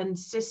things and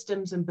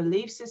systems and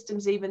belief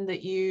systems even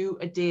that you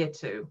adhere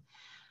to.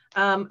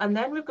 And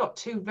then we've got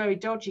two very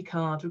dodgy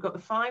cards. We've got the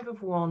Five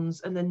of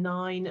Wands and the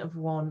Nine of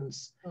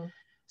Wands. Oh.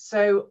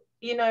 So,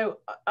 you know,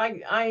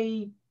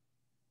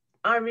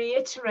 I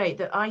reiterate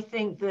that I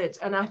think that,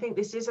 and I think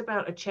this is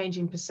about a change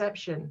in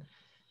perception.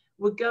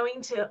 We're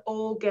going to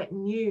all get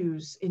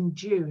news in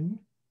June,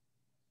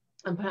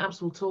 and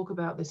perhaps we'll talk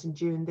about this in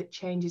June, that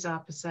changes our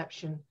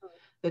perception,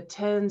 that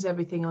turns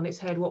everything on its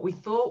head. What we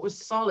thought was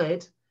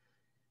solid,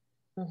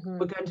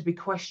 we're going to be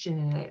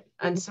questioning it.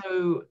 And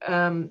so,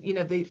 you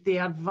know, the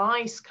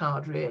advice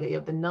card really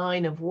of the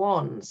Nine of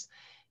Wands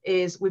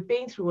is we've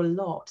been through a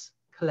lot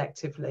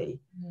collectively.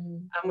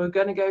 And we're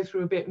going to go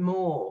through a bit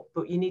more,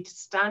 but you need to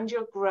stand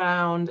your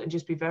ground and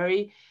just be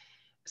very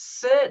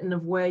certain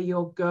of where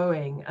you're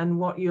going and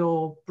what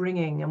you're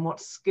bringing and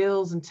what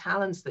skills and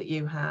talents that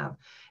you have.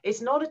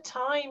 It's not a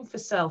time for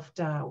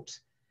self-doubt.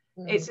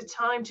 It's a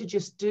time to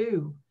just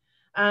do.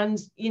 And,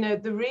 you know,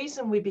 the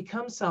reason we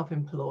become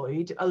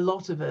self-employed, a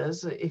lot of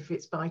us, if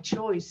it's by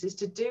choice, is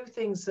to do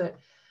things that,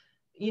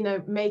 you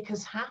know, make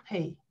us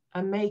happy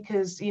and make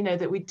us, you know,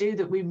 that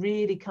we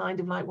really kind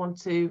of like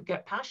want to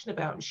get passionate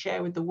about and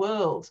share with the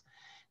world.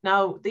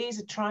 Now, these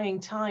are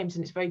trying times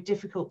and it's very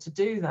difficult to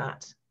do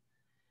that,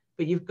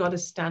 but you've got to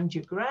stand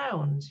your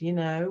ground. You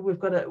know,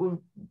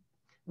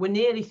 we're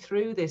nearly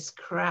through this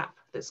crap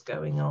that's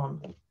going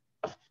on,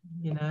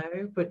 you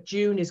know, but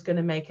June is going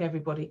to make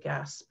everybody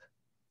gasp.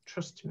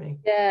 Trust me.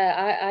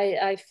 Yeah,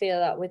 I feel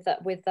that with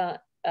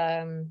that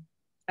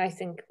I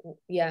think,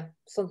 yeah,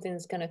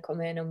 something's going to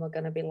come in and we're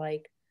going to be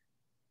like,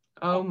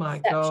 oh my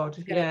God,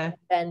 yeah,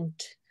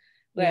 bent,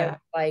 where yeah,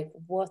 like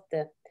what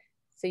the,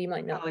 so you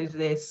might not is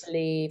this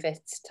believe it,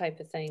 type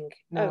of thing.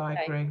 no Okay. I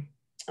agree.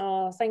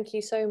 Oh, thank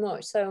you so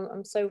much. So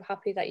I'm so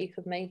happy that you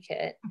could make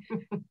it.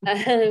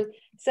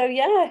 So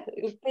yeah,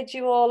 bid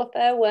you all a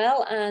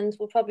farewell and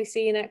we'll probably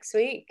see you next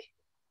week.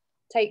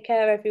 Take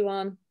care,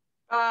 everyone.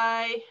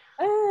 Bye.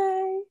 Bye.